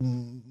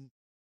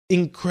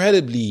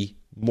 incredibly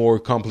more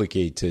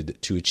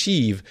complicated to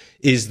achieve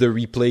is the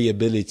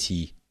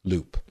replayability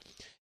loop.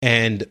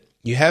 And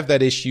you have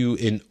that issue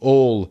in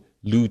all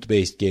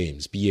loot-based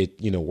games, be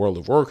it, World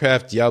of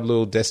Warcraft,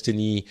 Diablo,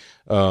 Destiny,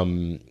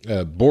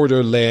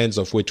 Borderlands,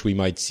 of which we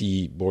might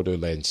see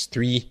Borderlands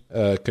 3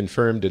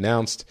 confirmed,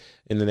 announced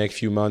in the next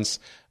few months.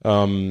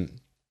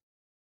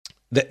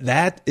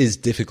 That is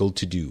difficult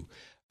to do.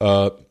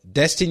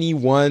 Destiny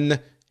 1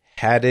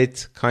 had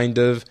it, kind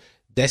of.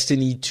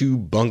 Destiny 2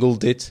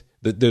 bungled it.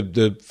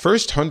 The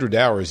first 100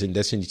 hours in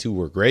Destiny 2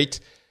 were great.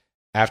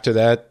 After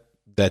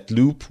that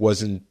loop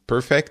wasn't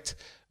perfect.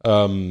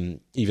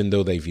 Even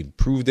though they've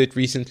improved it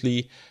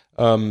recently.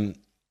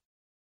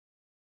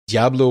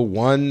 Diablo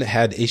 1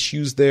 had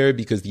issues there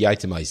because the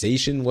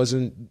itemization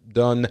wasn't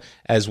done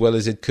as well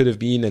as it could have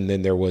been, and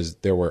then there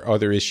were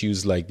other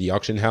issues like the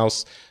auction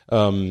house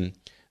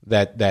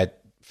that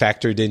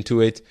factored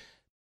into it.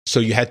 So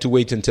you had to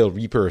wait until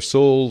Reaper of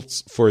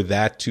Souls for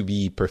that to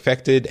be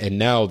perfected, and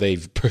now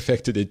they've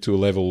perfected it to a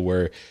level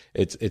where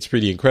it's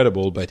pretty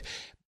incredible. But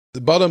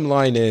the bottom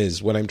line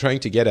is, what I'm trying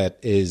to get at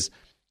is,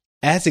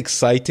 as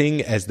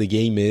exciting as the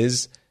game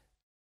is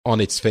on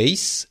its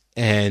face,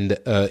 and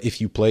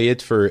if you play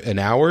it for an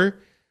hour,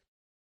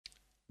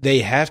 they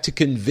have to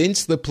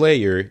convince the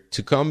player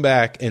to come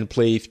back and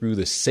play through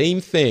the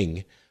same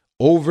thing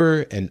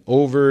over and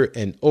over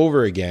and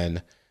over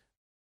again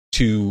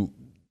to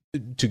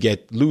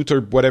get loot or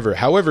whatever,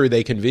 however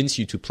they convince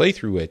you to play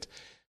through it.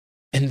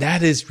 And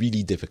that is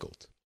really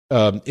difficult.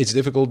 It's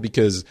difficult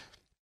because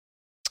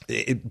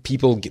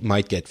people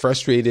might get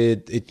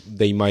frustrated.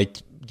 They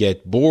might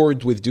get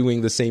bored with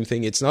doing the same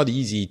thing. It's not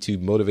easy to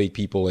motivate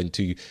people and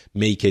to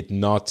make it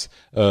not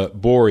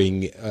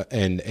boring,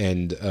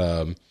 and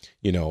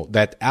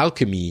that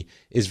alchemy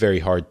is very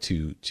hard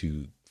to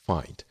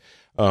find.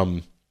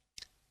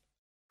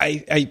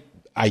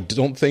 I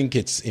don't think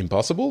it's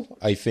impossible.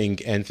 I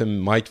think Anthem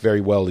might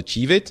very well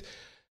achieve it,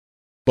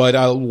 but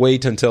I'll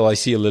wait until I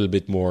see a little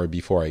bit more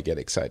before I get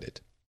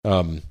excited.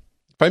 If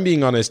I'm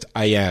being honest,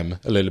 I am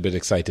a little bit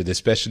excited,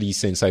 especially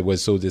since I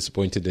was so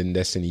disappointed in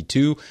Destiny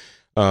 2.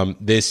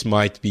 This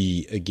might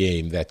be a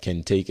game that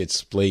can take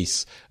its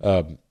place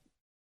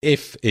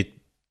if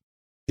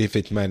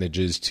it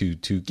manages to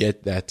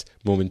get that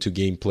moment to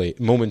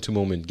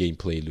moment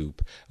gameplay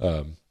loop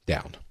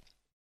down.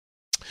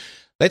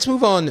 Let's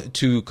move on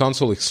to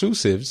console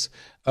exclusives.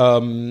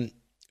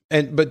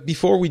 But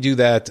before we do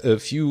that, a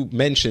few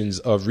mentions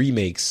of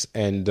remakes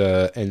and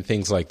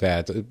things like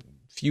that. A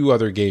few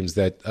other games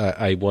that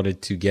I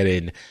wanted to get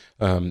in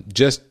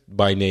just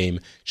by name.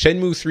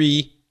 Shenmue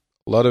 3.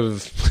 A lot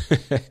of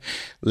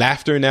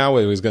laughter now.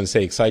 I was going to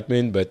say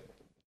excitement, but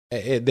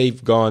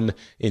they've gone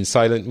in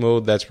silent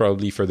mode. That's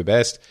probably for the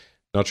best.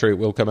 Not sure it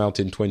will come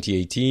out in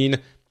 2018.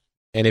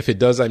 And if it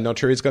does, I'm not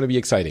sure it's going to be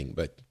exciting,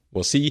 but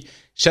we'll see.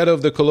 Shadow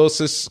of the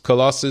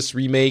Colossus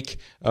remake.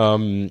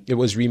 It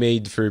was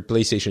remade for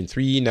PlayStation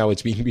 3. Now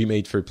it's being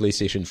remade for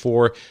PlayStation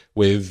 4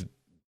 with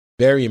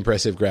very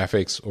impressive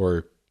graphics,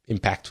 or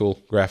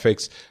impactful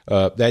graphics.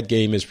 That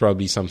game is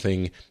probably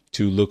something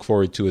to look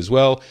forward to as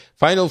well.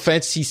 Final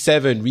Fantasy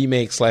VII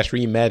remake /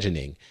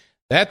 reimagining.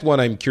 That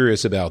one I'm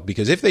curious about,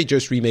 because if they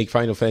just remake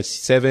Final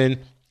Fantasy VII,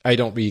 I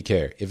don't really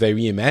care. If they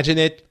reimagine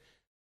it,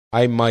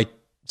 I might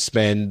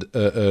spend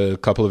a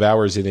couple of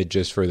hours in it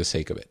just for the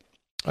sake of it.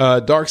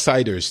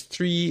 Darksiders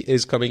 3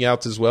 is coming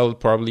out as well,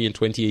 probably in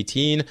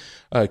 2018.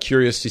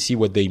 Curious to see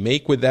what they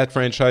make with that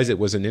franchise. It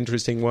was an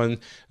interesting one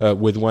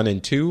with 1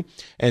 and 2.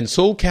 And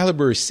Soul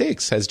Calibur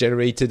 6 has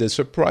generated a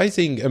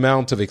surprising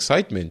amount of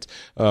excitement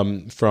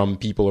from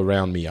people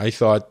around me. I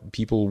thought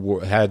people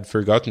had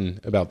forgotten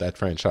about that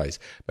franchise,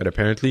 but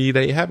apparently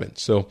they haven't.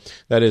 So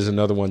that is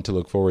another one to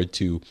look forward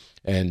to.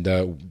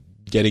 And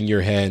getting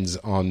your hands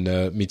on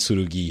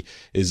Mitsurugi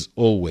is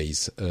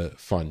always a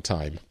fun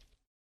time.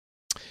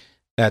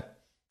 That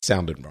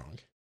sounded wrong.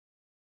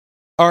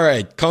 All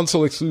right,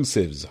 console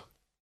exclusives.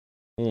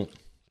 A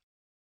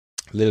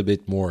little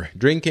bit more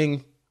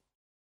drinking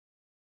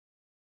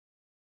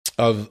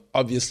of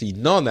obviously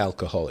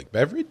non-alcoholic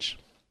beverage.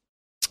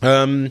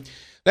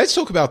 Let's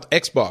talk about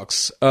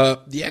Xbox.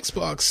 The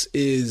Xbox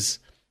is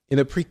in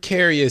a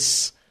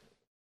precarious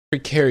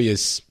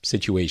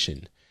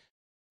situation,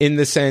 in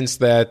the sense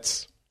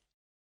that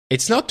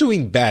it's not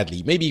doing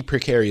badly. Maybe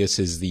precarious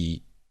is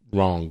the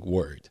wrong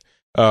word.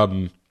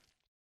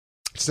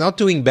 It's not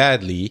doing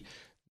badly,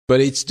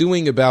 but it's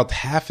doing about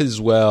half as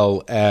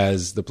well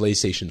as the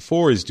PlayStation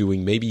 4 is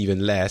doing, maybe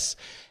even less.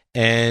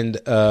 And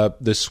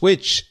the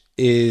Switch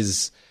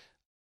is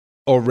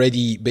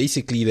already,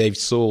 basically they've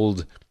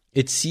sold,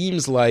 it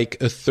seems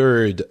like a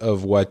third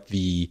of what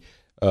the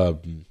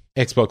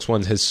Xbox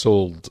One has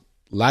sold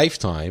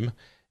lifetime,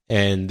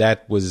 and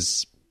that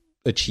was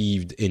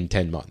achieved in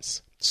 10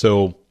 months.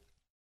 So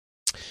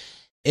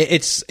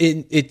it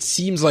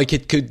seems like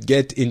it could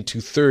get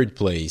into third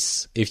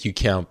place if you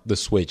count the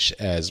Switch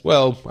as,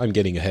 well, I'm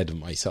getting ahead of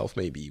myself,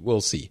 maybe.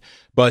 We'll see.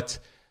 But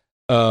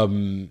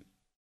the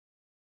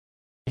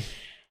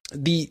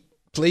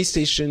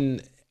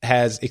PlayStation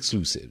has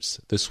exclusives.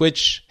 The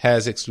Switch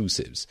has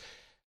exclusives.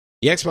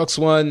 The Xbox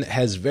One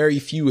has very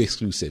few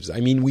exclusives. I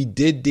mean, we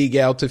did dig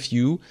out a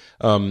few.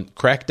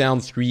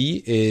 Crackdown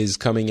 3 is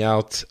coming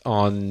out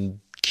on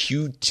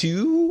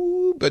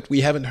Q2, but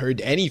we haven't heard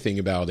anything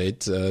about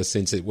it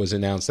since it was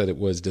announced that it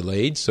was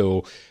delayed.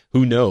 So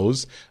who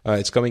knows?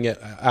 It's coming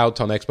out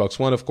on Xbox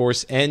One, of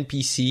course, and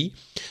PC.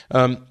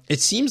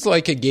 It seems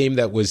like a game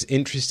that was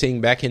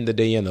interesting back in the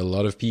day, and a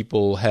lot of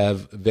people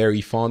have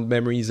very fond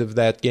memories of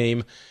that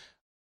game.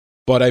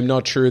 But I'm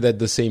not sure that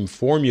the same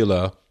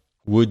formula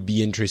would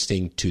be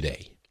interesting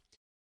today.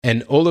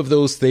 And all of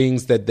those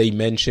things that they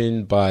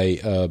mentioned by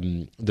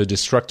the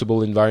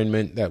destructible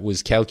environment that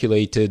was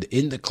calculated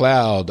in the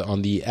cloud,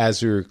 on the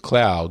Azure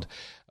cloud,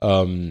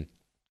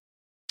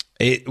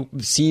 it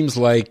seems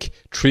like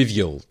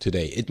trivial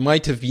today. It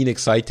might have been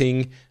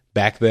exciting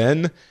back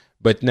then,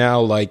 but now,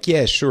 like,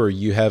 yeah, sure,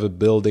 you have a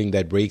building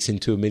that breaks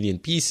into a million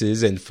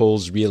pieces and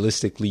falls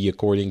realistically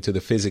according to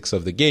the physics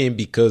of the game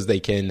because they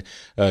can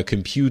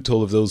compute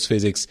all of those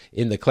physics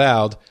in the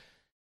cloud.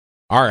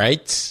 All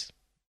right,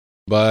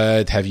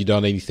 but have you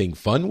done anything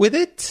fun with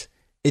it?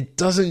 It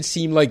doesn't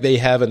seem like they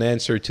have an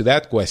answer to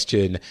that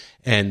question,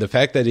 and the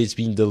fact that it's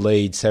been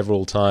delayed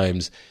several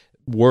times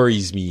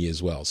worries me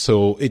as well.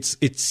 So it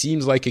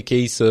seems like a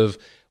case of,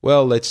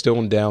 well, let's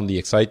tone down the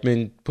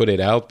excitement, put it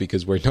out,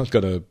 because we're not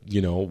going to,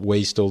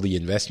 waste all the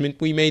investment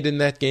we made in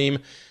that game.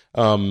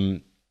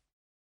 And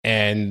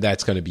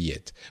that's going to be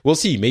it. We'll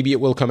see. Maybe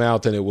it will come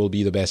out and it will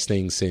be the best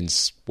thing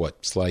since,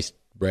 sliced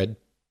bread?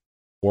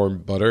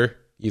 Warm butter?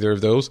 Either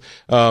of those.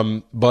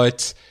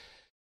 But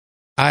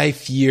I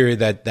fear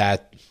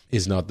that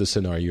is not the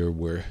scenario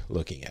we're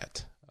looking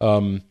at.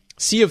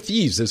 Sea of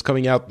Thieves is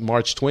coming out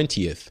March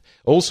 20th,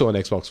 also on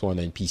Xbox One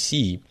and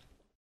PC.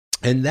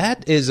 And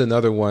that is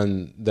another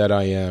one that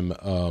I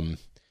am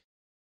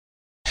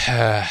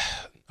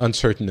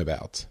uncertain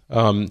about.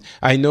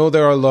 I know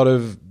there are a lot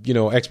of,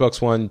 Xbox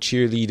One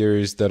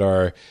cheerleaders that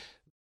are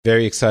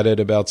very excited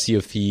about Sea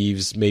of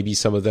Thieves. Maybe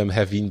some of them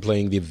have been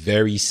playing the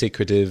very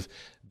secretive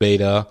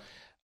beta.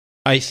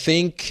 I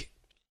think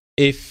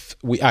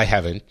I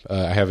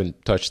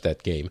haven't touched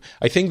that game.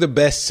 I think the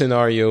best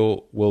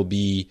scenario will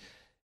be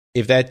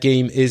if that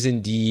game is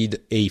indeed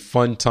a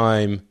fun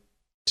time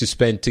to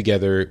spend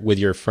together with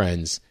your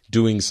friends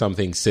doing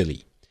something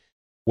silly.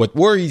 What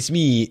worries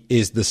me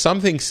is the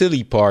something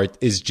silly part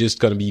is just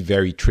going to be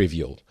very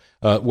trivial.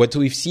 What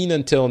we've seen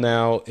until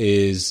now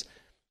is,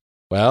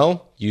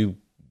 well, you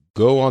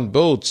go on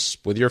boats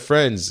with your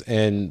friends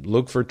and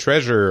look for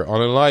treasure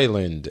on an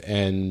island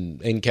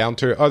and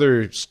encounter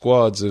other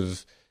squads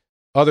of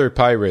other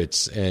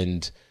pirates.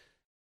 And,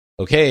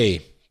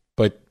 okay,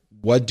 but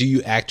what do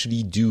you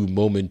actually do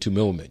moment to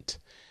moment?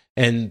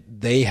 And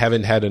they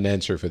haven't had an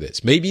answer for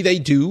this. Maybe they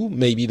do.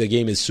 Maybe the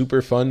game is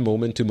super fun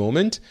moment to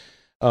moment.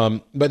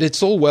 But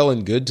it's all well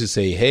and good to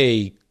say,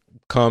 hey,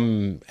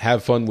 come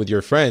have fun with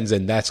your friends,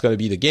 and that's going to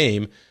be the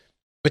game.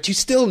 But you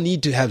still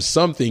need to have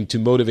something to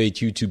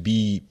motivate you to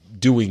be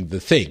doing the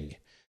thing.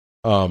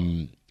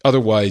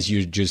 Otherwise,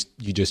 you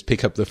just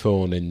pick up the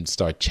phone and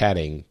start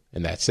chatting,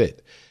 and that's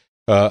it.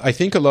 I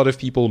think a lot of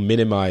people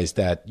minimize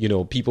that.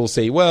 People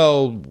say,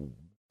 well,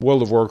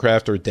 World of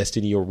Warcraft or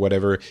Destiny or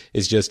whatever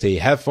is just a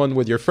have fun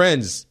with your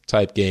friends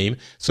type game.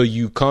 So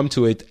you come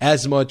to it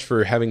as much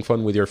for having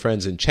fun with your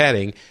friends and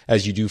chatting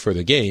as you do for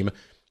the game.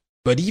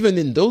 But even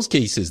in those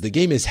cases, the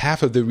game is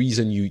half of the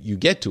reason you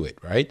get to it,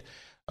 right?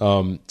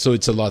 So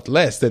it's a lot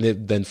less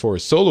than for a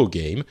solo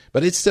game,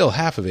 but it's still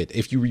half of it.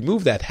 If you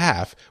remove that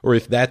half, or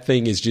if that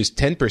thing is just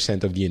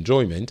 10% of the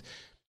enjoyment,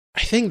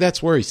 I think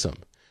that's worrisome.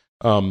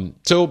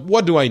 So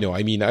what do I know?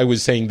 I mean, I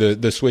was saying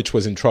the Switch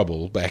was in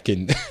trouble back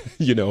in,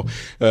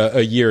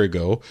 a year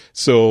ago.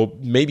 So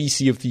maybe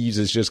Sea of Thieves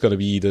is just going to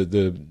be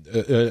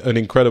an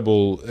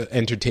incredible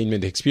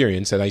entertainment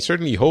experience, and I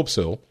certainly hope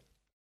so.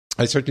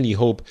 I certainly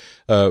hope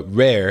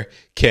Rare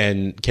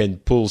can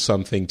pull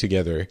something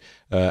together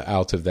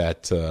out of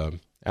that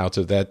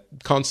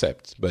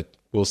concept. But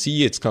we'll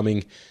see. It's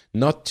coming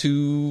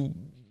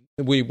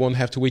we won't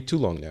have to wait too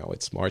long now.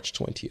 It's March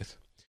 20th.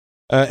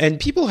 And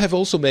people have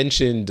also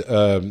mentioned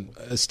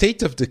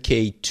State of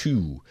Decay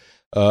 2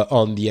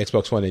 on the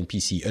Xbox One and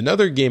PC.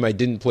 Another game I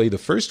didn't play the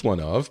first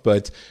one of,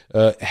 but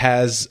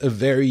has a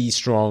very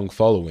strong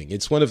following.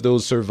 It's one of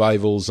those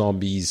survival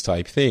zombies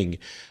type thing.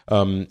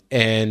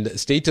 And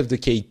State of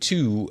Decay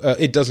 2,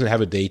 it doesn't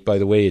have a date, by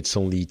the way. It's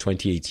only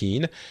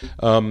 2018.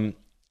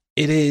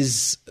 It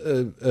is.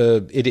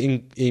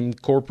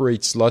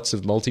 Incorporates lots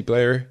of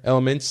multiplayer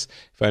elements,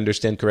 if I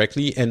understand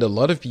correctly, and a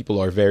lot of people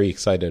are very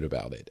excited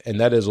about it. And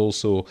that is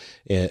also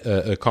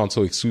a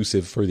console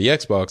exclusive for the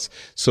Xbox.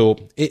 So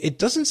it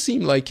doesn't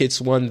seem like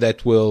it's one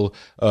that will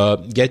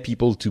get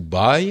people to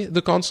buy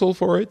the console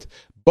for it.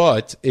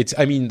 But it's.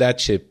 I mean,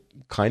 that ship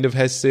kind of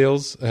has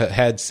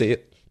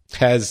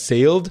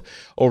sailed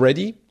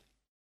already.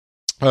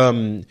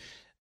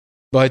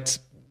 But.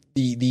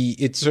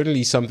 It's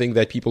certainly something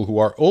that people who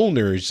are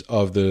owners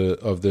of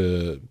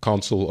the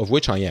console, of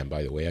which I am,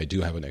 by the way, I do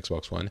have an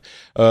Xbox One,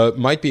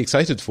 might be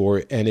excited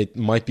for, and it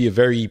might be a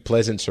very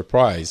pleasant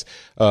surprise.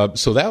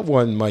 So that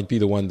one might be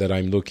the one that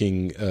I'm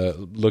looking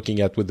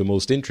at with the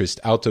most interest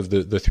out of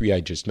the three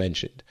I just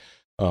mentioned.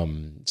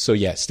 So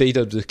yeah, State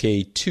of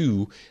Decay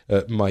 2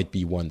 might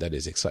be one that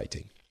is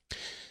exciting.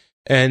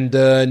 And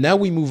now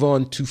we move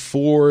on to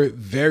 4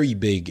 very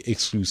big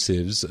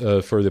exclusives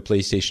for the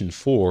PlayStation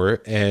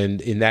 4, and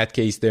in that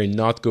case, they're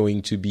not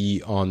going to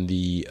be on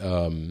the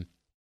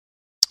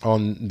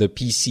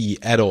PC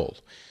at all,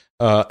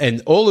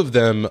 and all of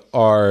them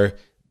are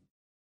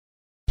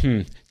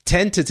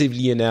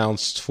tentatively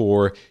announced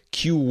for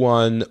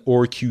Q1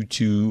 or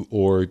Q2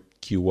 or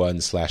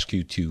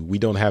Q1/Q2. We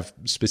don't have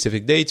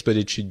specific dates, but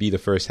it should be the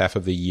first half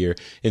of the year.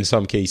 In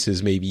some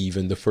cases, maybe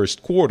even the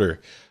first quarter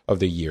of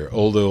the year.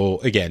 Although,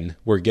 again,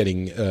 we're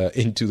getting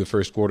into the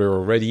first quarter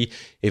already.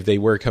 If they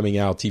were coming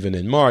out even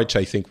in March,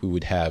 I think we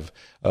would have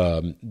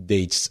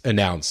dates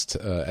announced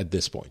at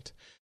this point.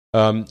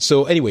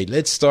 So anyway,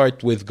 let's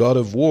start with God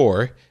of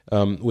War,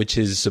 which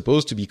is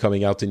supposed to be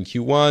coming out in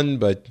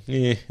Q1, but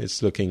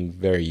it's looking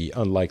very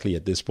unlikely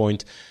at this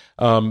point.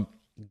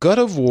 God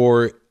of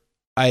War,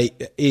 I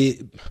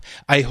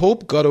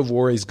hope God of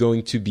War is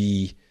going to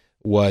be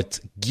what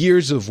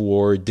Gears of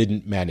War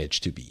didn't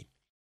manage to be,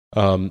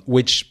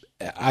 which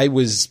I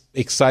was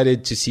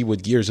excited to see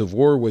what Gears of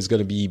War was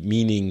going to be,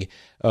 meaning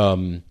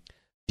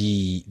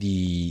in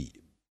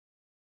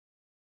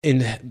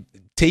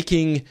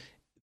taking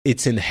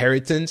its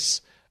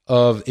inheritance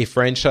of a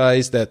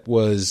franchise that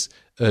was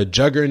a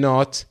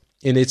juggernaut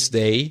in its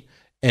day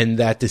and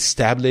that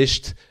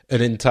established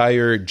an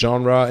entire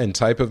genre and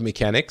type of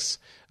mechanics.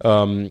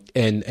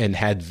 And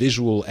had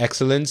visual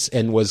excellence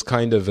and was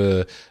kind of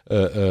a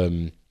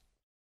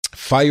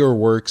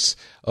fireworks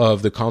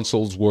of the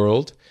console's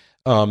world,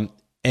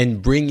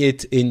 and bring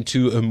it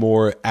into a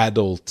more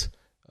adult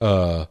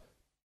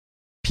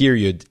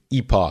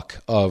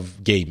epoch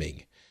of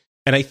gaming.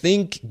 And I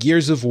think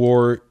Gears of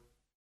War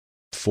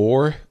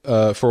 4,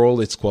 for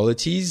all its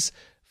qualities,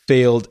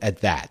 failed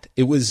at that.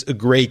 It was a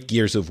great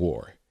Gears of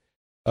War,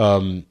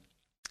 and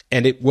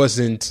it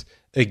wasn't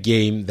a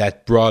game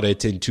that brought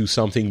it into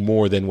something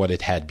more than what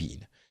it had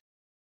been.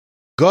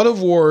 God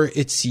of War,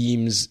 it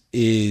seems,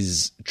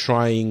 is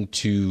trying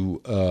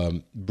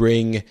to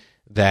bring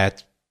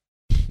that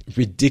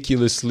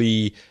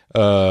ridiculously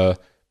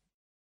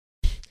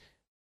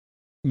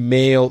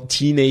male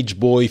teenage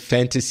boy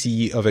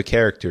fantasy of a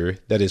character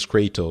that is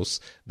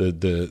Kratos,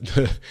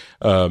 the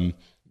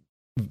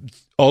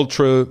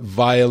ultra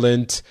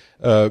violent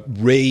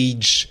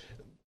rage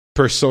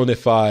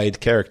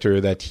personified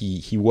character that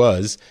he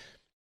was,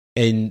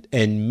 and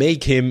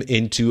make him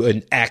into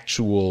an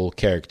actual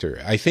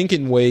character. I think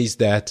in ways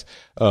that,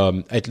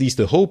 at least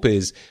the hope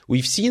is,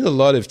 we've seen a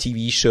lot of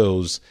TV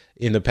shows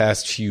in the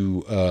past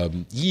few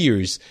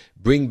years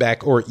bring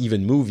back, or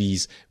even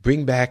movies,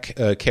 bring back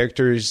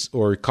characters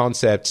or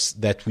concepts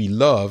that we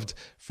loved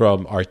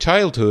from our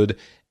childhood,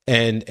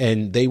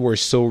 and they were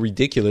so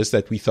ridiculous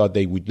that we thought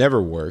they would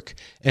never work.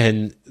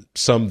 And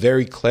some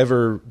very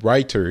clever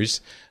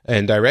writers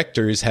and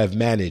directors have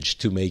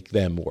managed to make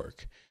them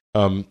work.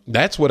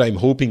 That's what I'm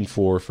hoping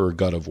for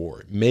God of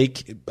War.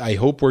 I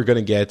hope we're going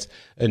to get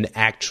an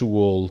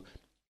actual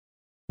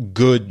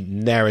good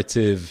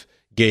narrative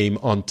game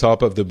on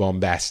top of the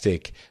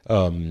bombastic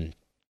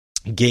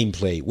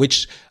gameplay,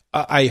 which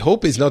I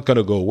hope is not going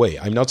to go away.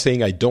 I'm not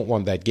saying I don't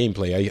want that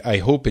gameplay. I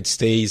hope it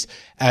stays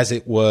as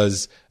it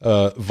was,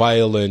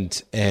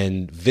 violent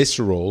and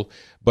visceral,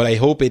 but I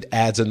hope it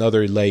adds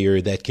another layer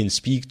that can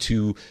speak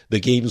to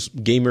the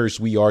gamers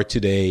we are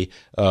today,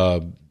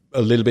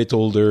 a little bit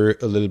older,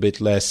 a little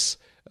bit less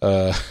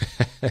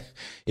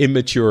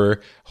immature,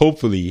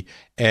 hopefully,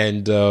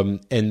 and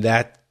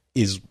that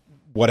is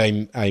what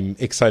I'm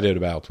excited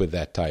about with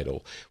that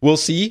title. We'll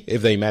see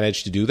if they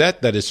manage to do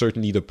that. That is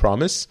certainly the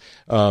promise.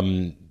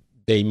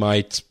 They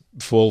might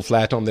fall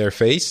flat on their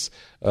face,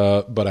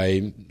 but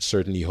I'm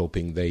certainly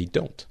hoping they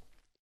don't.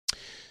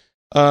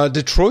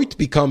 Detroit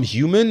Become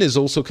Human is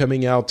also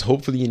coming out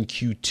hopefully in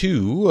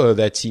Q2.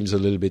 That seems a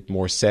little bit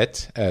more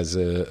set as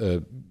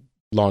a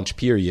launch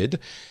period.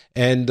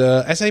 And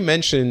as I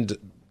mentioned,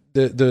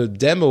 the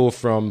demo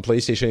from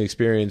PlayStation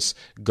Experience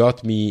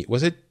got me...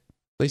 Was it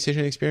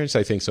PlayStation Experience?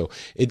 I think so.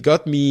 It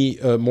got me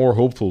more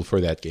hopeful for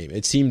that game.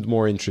 It seemed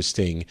more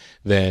interesting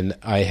than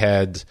I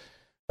had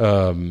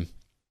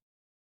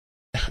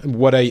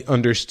what I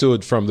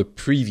understood from the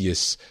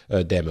previous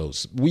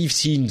demos. We've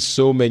seen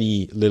so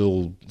many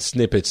little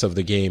snippets of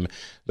the game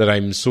that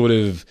I'm sort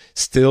of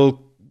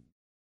still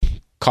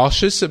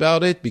cautious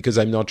about it because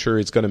I'm not sure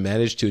it's going to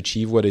manage to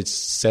achieve what it's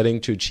setting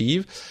to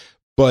achieve.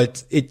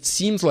 But it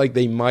seems like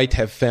they might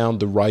have found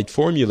the right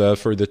formula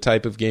for the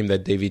type of game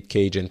that David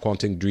Cage and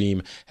Quantic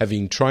Dream have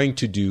been trying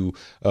to do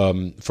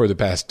for the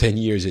past 10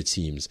 years, it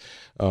seems,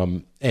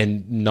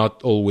 and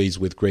not always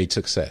with great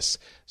success.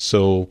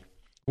 So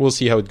we'll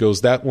see how it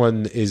goes. That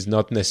one is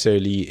not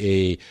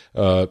necessarily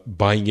a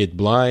buying it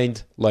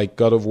blind like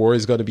God of War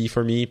is going to be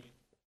for me,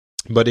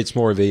 but it's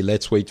more of a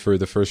let's wait for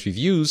the first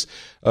reviews.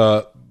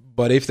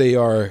 But if they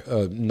are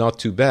not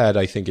too bad,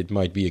 I think it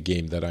might be a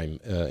game that I'm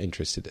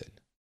interested in.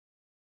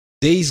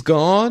 Days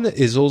Gone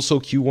is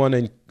also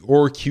Q1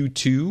 or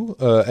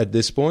Q2 at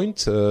this point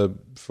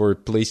for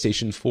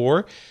PlayStation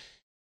 4.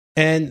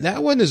 And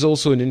that one is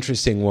also an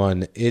interesting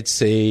one.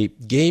 It's a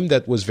game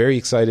that was very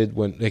exciting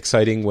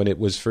when it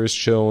was first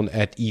shown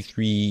at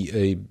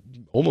E3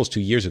 almost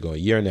 2 years ago, a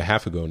year and a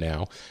half ago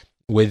now,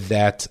 with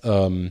that...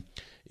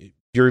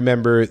 you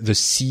remember the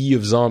sea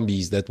of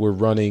zombies that were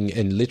running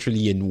and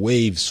literally in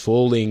waves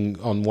falling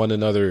on one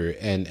another,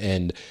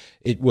 and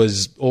it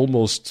was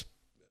almost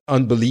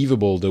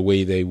unbelievable the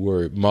way they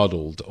were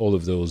modeled, all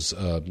of those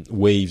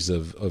waves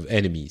of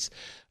enemies.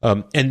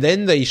 And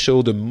then they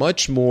showed a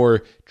much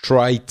more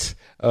trite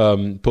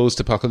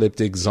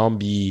post-apocalyptic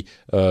zombie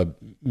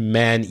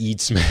man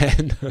eats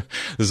man,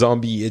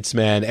 zombie eats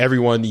man,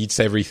 everyone eats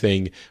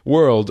everything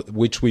world,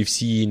 which we've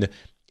seen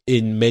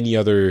in many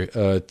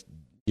other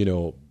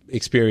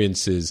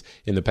experiences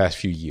in the past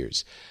few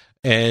years.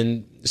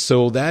 And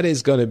so that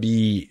is going to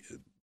be,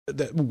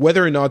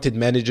 whether or not it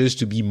manages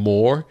to be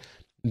more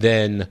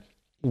than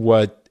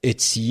what it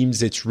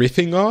seems it's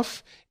riffing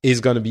off, is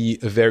going to be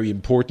a very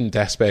important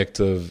aspect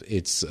of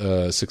its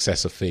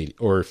success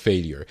or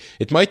failure.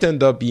 It might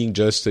end up being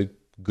just a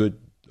good,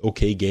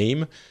 okay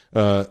game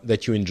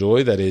that you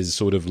enjoy, that is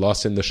sort of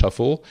lost in the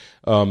shuffle.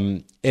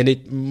 And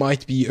it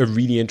might be a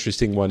really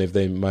interesting one if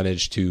they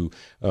manage to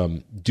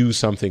do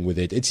something with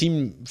it. It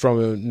seemed from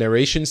a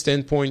narration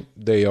standpoint,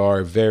 they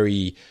are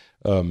very...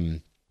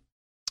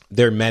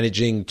 they're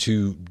managing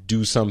to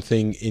do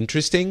something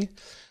interesting.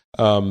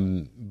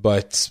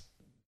 But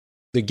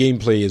the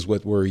gameplay is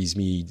what worries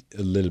me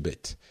a little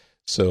bit.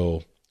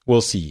 So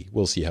we'll see.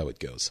 We'll see how it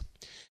goes.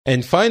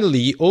 And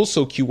finally,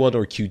 also Q1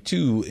 or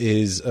Q2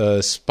 is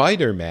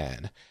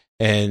Spider-Man.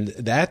 And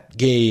that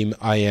game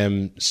I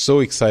am so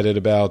excited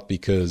about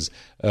because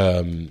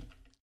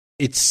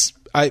it's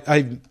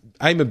I'm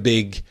a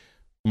big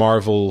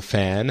Marvel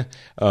fan.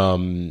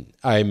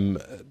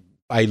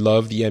 I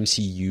love the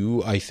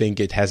MCU. I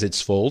think it has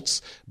its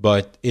faults,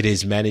 but it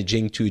is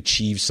managing to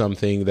achieve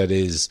something that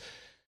is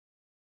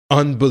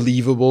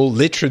unbelievable,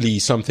 literally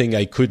something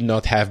I could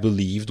not have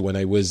believed when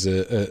I was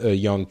a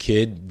young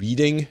kid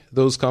reading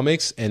those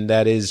comics, and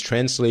that is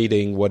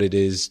translating what it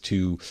is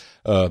to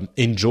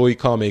enjoy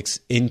comics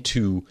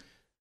into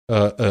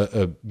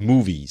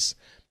movies.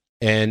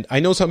 And I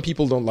know some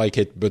people don't like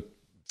it, but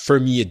for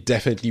me it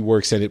definitely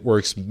works, and it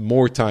works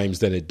more times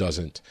than it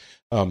doesn't.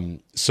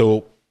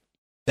 So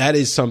that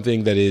is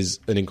something that is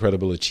an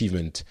incredible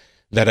achievement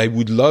that I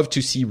would love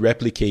to see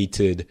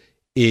replicated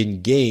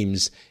in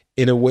games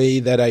in a way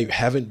that I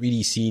haven't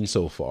really seen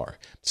so far.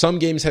 Some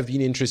games have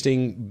been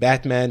interesting.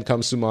 Batman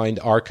comes to mind.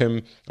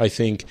 Arkham, I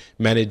think,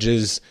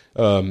 manages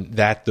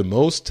that the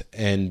most,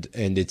 and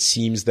it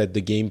seems that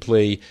the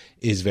gameplay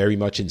is very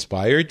much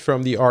inspired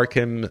from the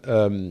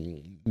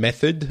Arkham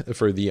method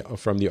from the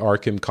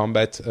Arkham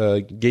combat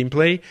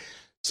gameplay.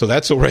 So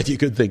that's already a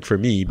good thing for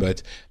me,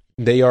 but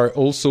they are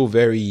also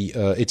very...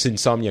 it's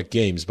Insomniac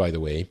Games, by the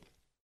way,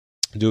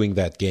 doing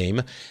that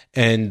game.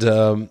 And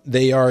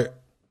they are...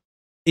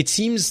 It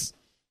seems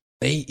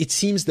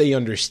they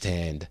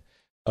understand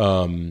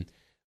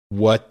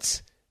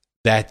what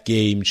that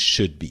game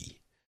should be.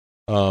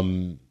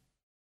 And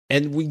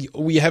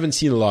we haven't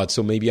seen a lot,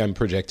 so maybe I'm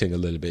projecting a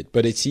little bit.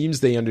 But it seems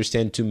they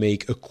understand to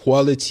make a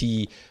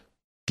quality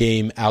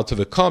game out of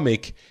a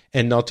comic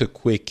and not a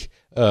quick...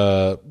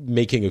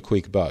 making a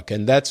quick buck.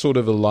 And that sort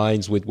of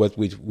aligns with what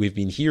we've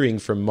been hearing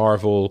from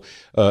Marvel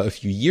a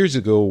few years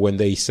ago when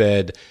they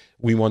said,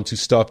 we want to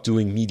stop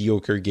doing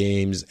mediocre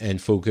games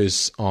and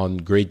focus on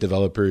great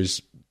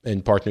developers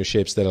and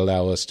partnerships that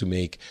allow us to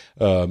make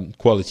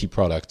quality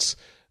products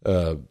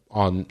in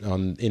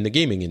the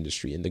gaming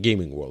industry, in the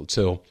gaming world.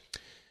 So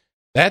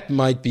that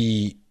might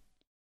be...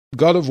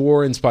 God of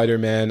War and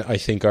Spider-Man, I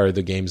think, are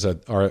the games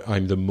that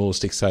I'm the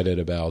most excited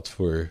about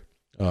for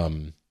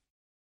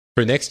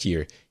next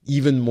year,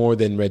 even more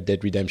than Red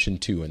Dead Redemption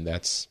 2, and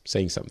that's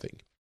saying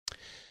something.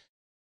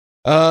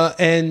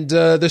 And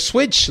the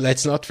Switch,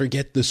 let's not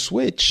forget the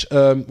Switch.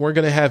 We're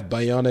going to have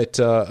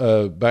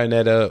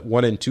Bayonetta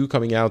 1 and 2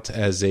 coming out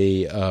as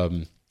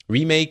a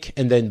remake,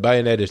 and then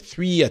Bayonetta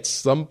 3 at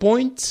some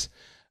point.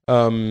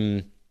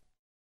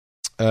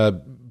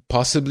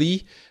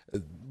 Possibly.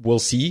 We'll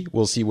see.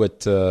 We'll see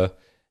what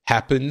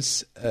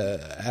happens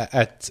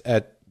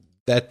at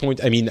that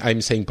point. I mean,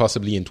 I'm saying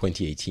possibly in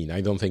 2018.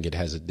 I don't think it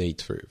has a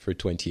date for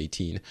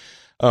 2018.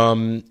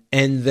 And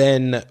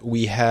then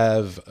we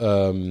have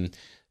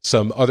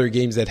some other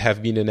games that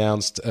have been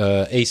announced.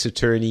 Ace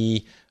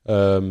Attorney,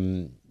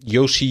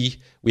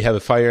 Yoshi. We have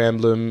a Fire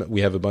Emblem. We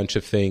have a bunch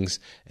of things,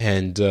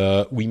 and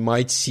we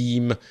might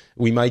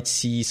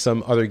see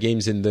some other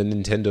games in the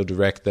Nintendo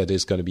Direct that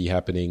is going to be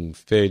happening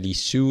fairly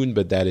soon,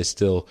 but that is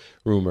still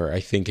rumor. I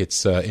think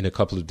it's in a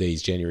couple of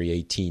days, January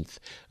 18th,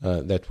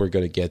 that we're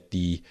going to get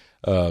the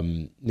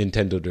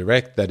Nintendo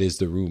Direct. That is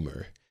the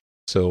rumor.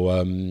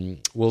 So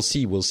we'll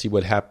see. We'll see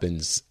what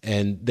happens,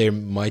 and there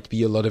might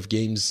be a lot of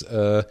games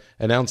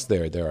announced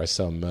there. There are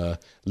some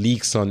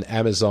leaks on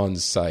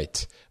Amazon's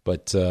site,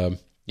 but.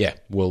 Yeah,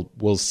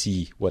 we'll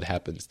see what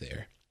happens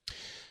there.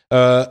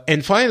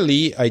 And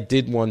finally, I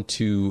did want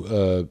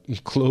to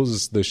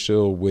close the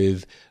show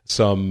with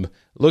some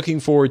looking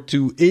forward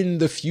to in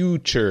the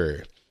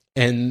future.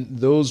 And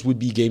those would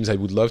be games I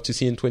would love to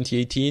see in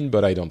 2018,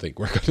 but I don't think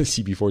we're going to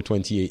see before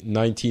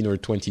 2019 or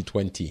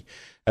 2020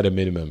 at a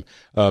minimum.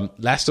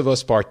 Last of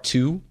Us Part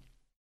 2,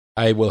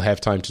 I will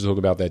have time to talk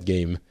about that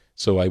game,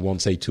 so I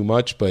won't say too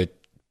much, but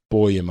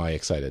boy, am I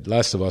excited.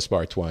 Last of Us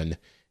Part 1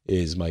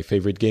 is my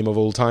favorite game of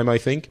all time, I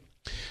think.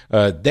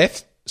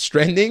 Death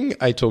Stranding,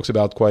 I talked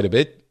about quite a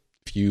bit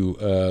a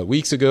few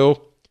weeks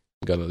ago.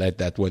 I'm going to let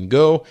that one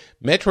go.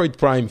 Metroid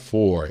Prime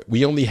 4,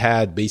 we only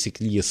had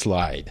basically a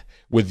slide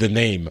with the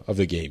name of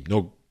the game.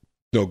 No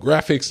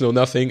graphics, no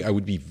nothing. I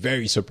would be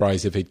very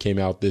surprised if it came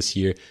out this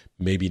year,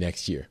 maybe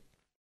next year.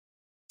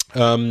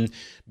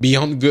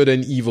 Beyond Good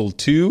and Evil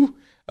 2,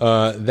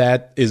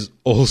 that is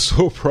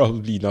also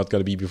probably not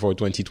going to be before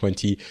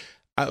 2020.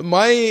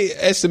 My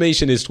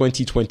estimation is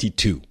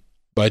 2022,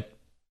 but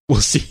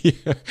we'll see.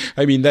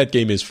 I mean, that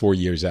game is 4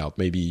 years out,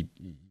 maybe,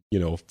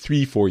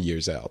 3-4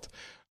 years out.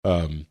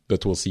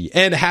 But we'll see.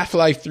 And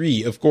Half-Life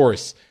 3, of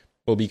course,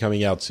 will be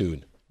coming out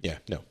soon. Yeah,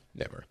 no,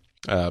 never.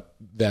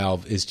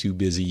 Valve is too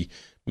busy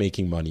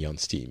making money on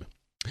Steam.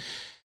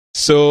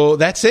 So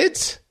that's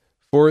it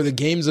for the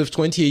games of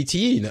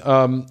 2018.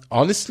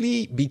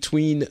 Honestly,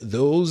 between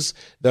those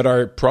that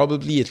are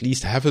probably at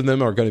least half of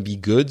them are going to be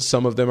good,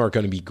 some of them are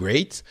going to be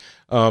great.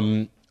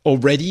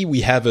 Already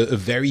we have a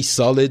very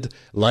solid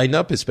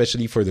lineup,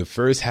 especially for the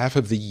first half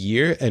of the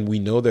year, and we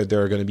know that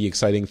there are going to be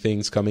exciting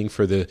things coming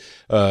for the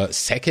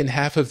second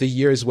half of the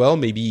year as well.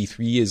 Maybe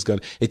E3 is going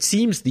to... It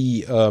seems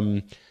the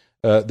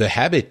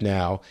habit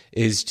now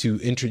is to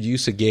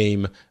introduce a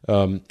game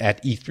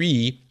at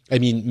E3. I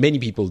mean, many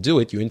people do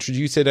it. You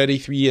introduce it at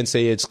E3 and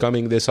say it's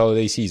coming this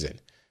holiday season.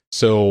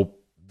 So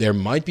there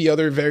might be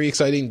other very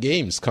exciting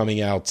games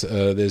coming out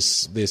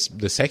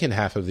the second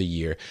half of the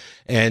year.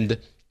 And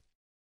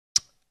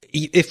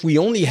if we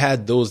only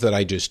had those that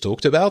I just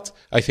talked about,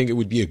 I think it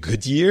would be a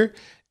good year.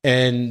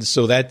 And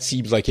so that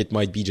seems like it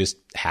might be just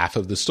half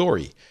of the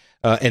story.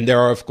 And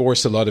there are, of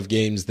course, a lot of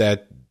games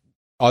that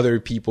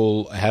other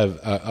people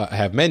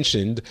have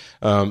mentioned,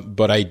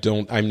 but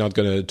I'm not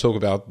going to talk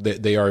about.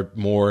 They are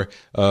more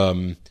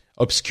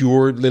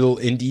obscure little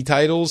indie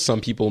titles. Some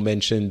people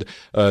mentioned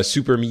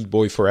Super Meat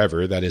Boy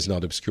Forever. That is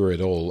not obscure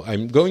at all.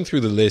 I'm going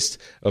through the list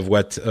of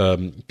what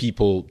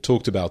people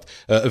talked about.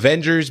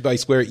 Avengers by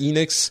Square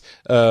Enix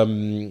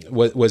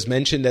was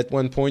mentioned at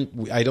one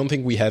point. I don't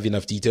think we have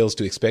enough details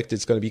to expect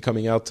it's going to be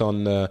coming out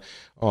in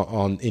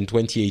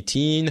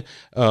 2018.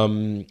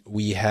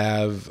 We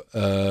have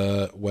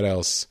what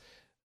else?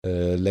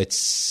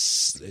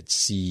 Let's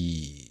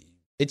see.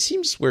 It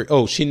seems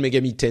Shin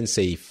Megami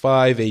Tensei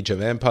 5, Age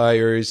of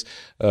Empires,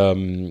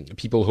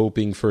 people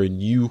hoping for a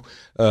new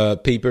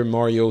Paper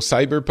Mario.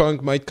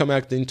 Cyberpunk might come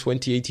out in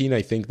 2018.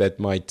 I think that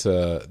might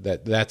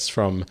that's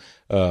from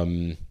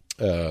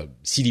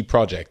CD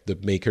Projekt, the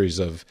makers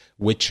of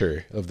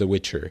The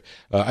Witcher.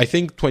 I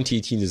think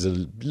 2018 is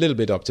a little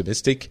bit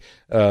optimistic,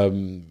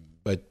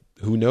 but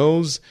who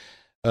knows?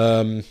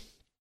 What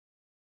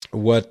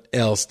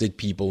else did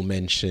people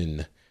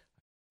mention?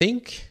 I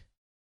think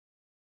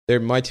there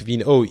might have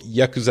been,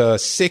 Yakuza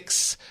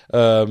 6,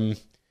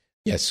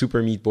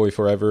 Super Meat Boy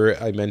Forever,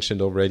 I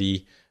mentioned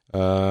already.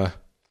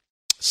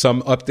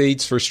 Some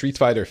updates for Street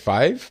Fighter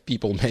 5,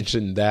 people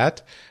mentioned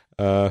that.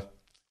 Battle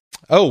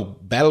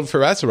for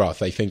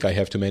Azeroth, I think I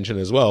have to mention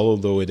as well,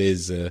 although it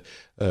is an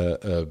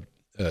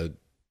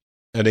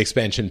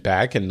expansion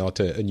pack and not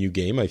a new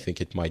game. I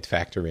think it might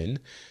factor in.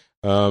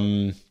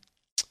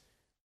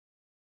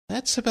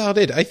 That's about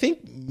it. I think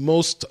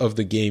most of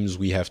the games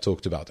we have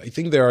talked about. I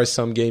think there are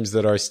some games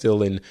that are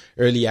still in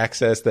early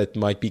access that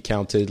might be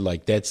counted,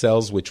 like Dead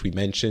Cells, which we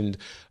mentioned,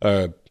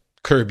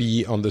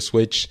 Kirby on the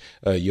Switch,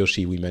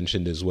 Yoshi we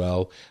mentioned as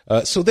well.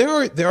 So there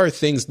are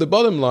things. The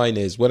bottom line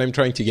is, what I'm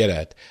trying to get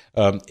at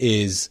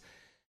is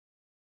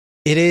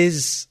it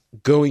is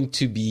going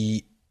to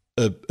be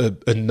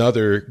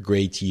another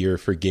great year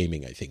for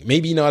gaming, I think.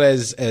 Maybe not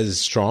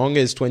as strong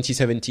as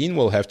 2017.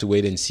 We'll have to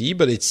wait and see,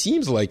 but it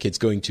seems like it's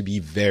going to be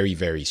very,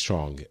 very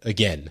strong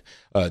again.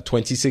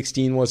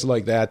 2016 was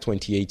like that.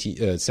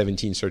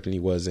 2017 certainly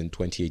was, and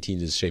 2018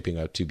 is shaping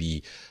up to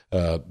be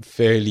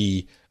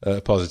fairly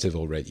positive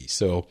already.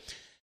 So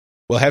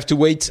we'll have to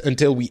wait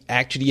until we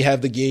actually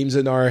have the games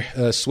in our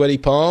sweaty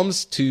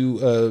palms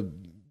to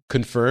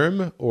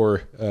confirm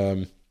or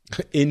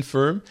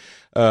infirm.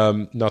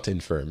 Not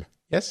infirm.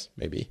 Yes,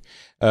 maybe.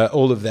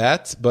 All of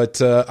that.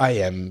 But I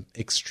am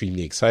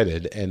extremely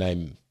excited, and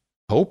I'm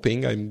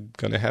hoping I'm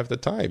going to have the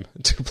time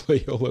to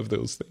play all of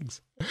those things.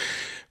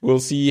 We'll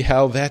see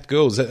how that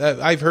goes.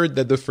 I've heard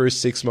that the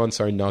first 6 months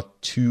are not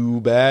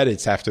too bad.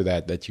 It's after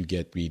that you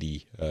get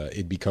really,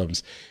 it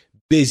becomes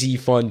busy,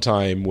 fun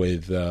time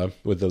with the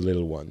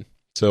little one.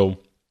 So,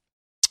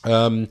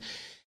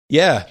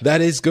 yeah,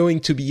 that is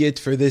going to be it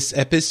for this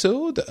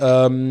episode.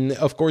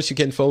 Of course, you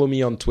can follow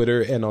me on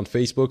Twitter and on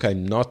Facebook.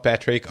 I'm not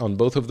Patrick on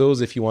both of those.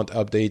 If you want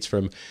updates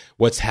from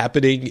what's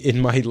happening in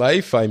my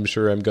life, I'm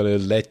sure I'm going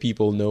to let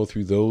people know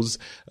through those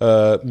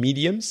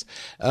mediums.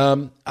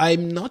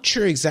 I'm not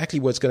sure exactly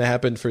what's going to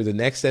happen for the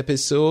next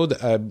episode.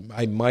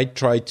 I might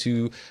try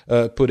to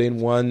put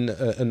in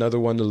another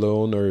one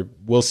alone, or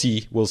we'll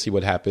see. We'll see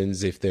what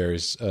happens if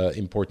there's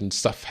important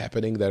stuff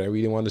happening that I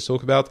really want to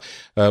talk about.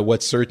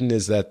 What's certain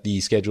is that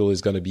the schedule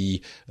is going to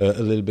be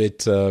a little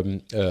bit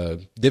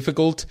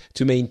difficult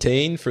to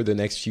maintain for the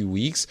next few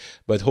weeks,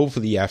 but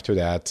hopefully after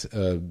that,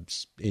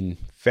 in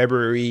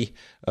February,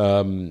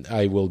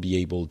 I will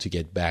be able to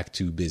get back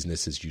to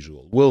business as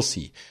usual. We'll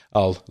see.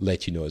 I'll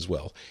let you know as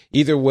well.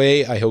 Either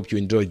way, I hope you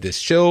enjoyed this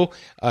show.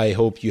 I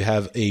hope you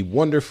have a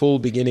wonderful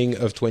beginning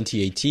of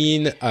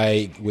 2018.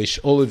 I wish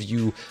all of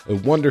you a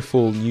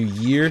wonderful new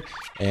year,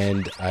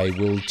 and I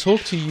will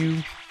talk to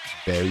you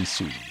very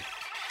soon.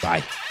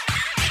 Bye.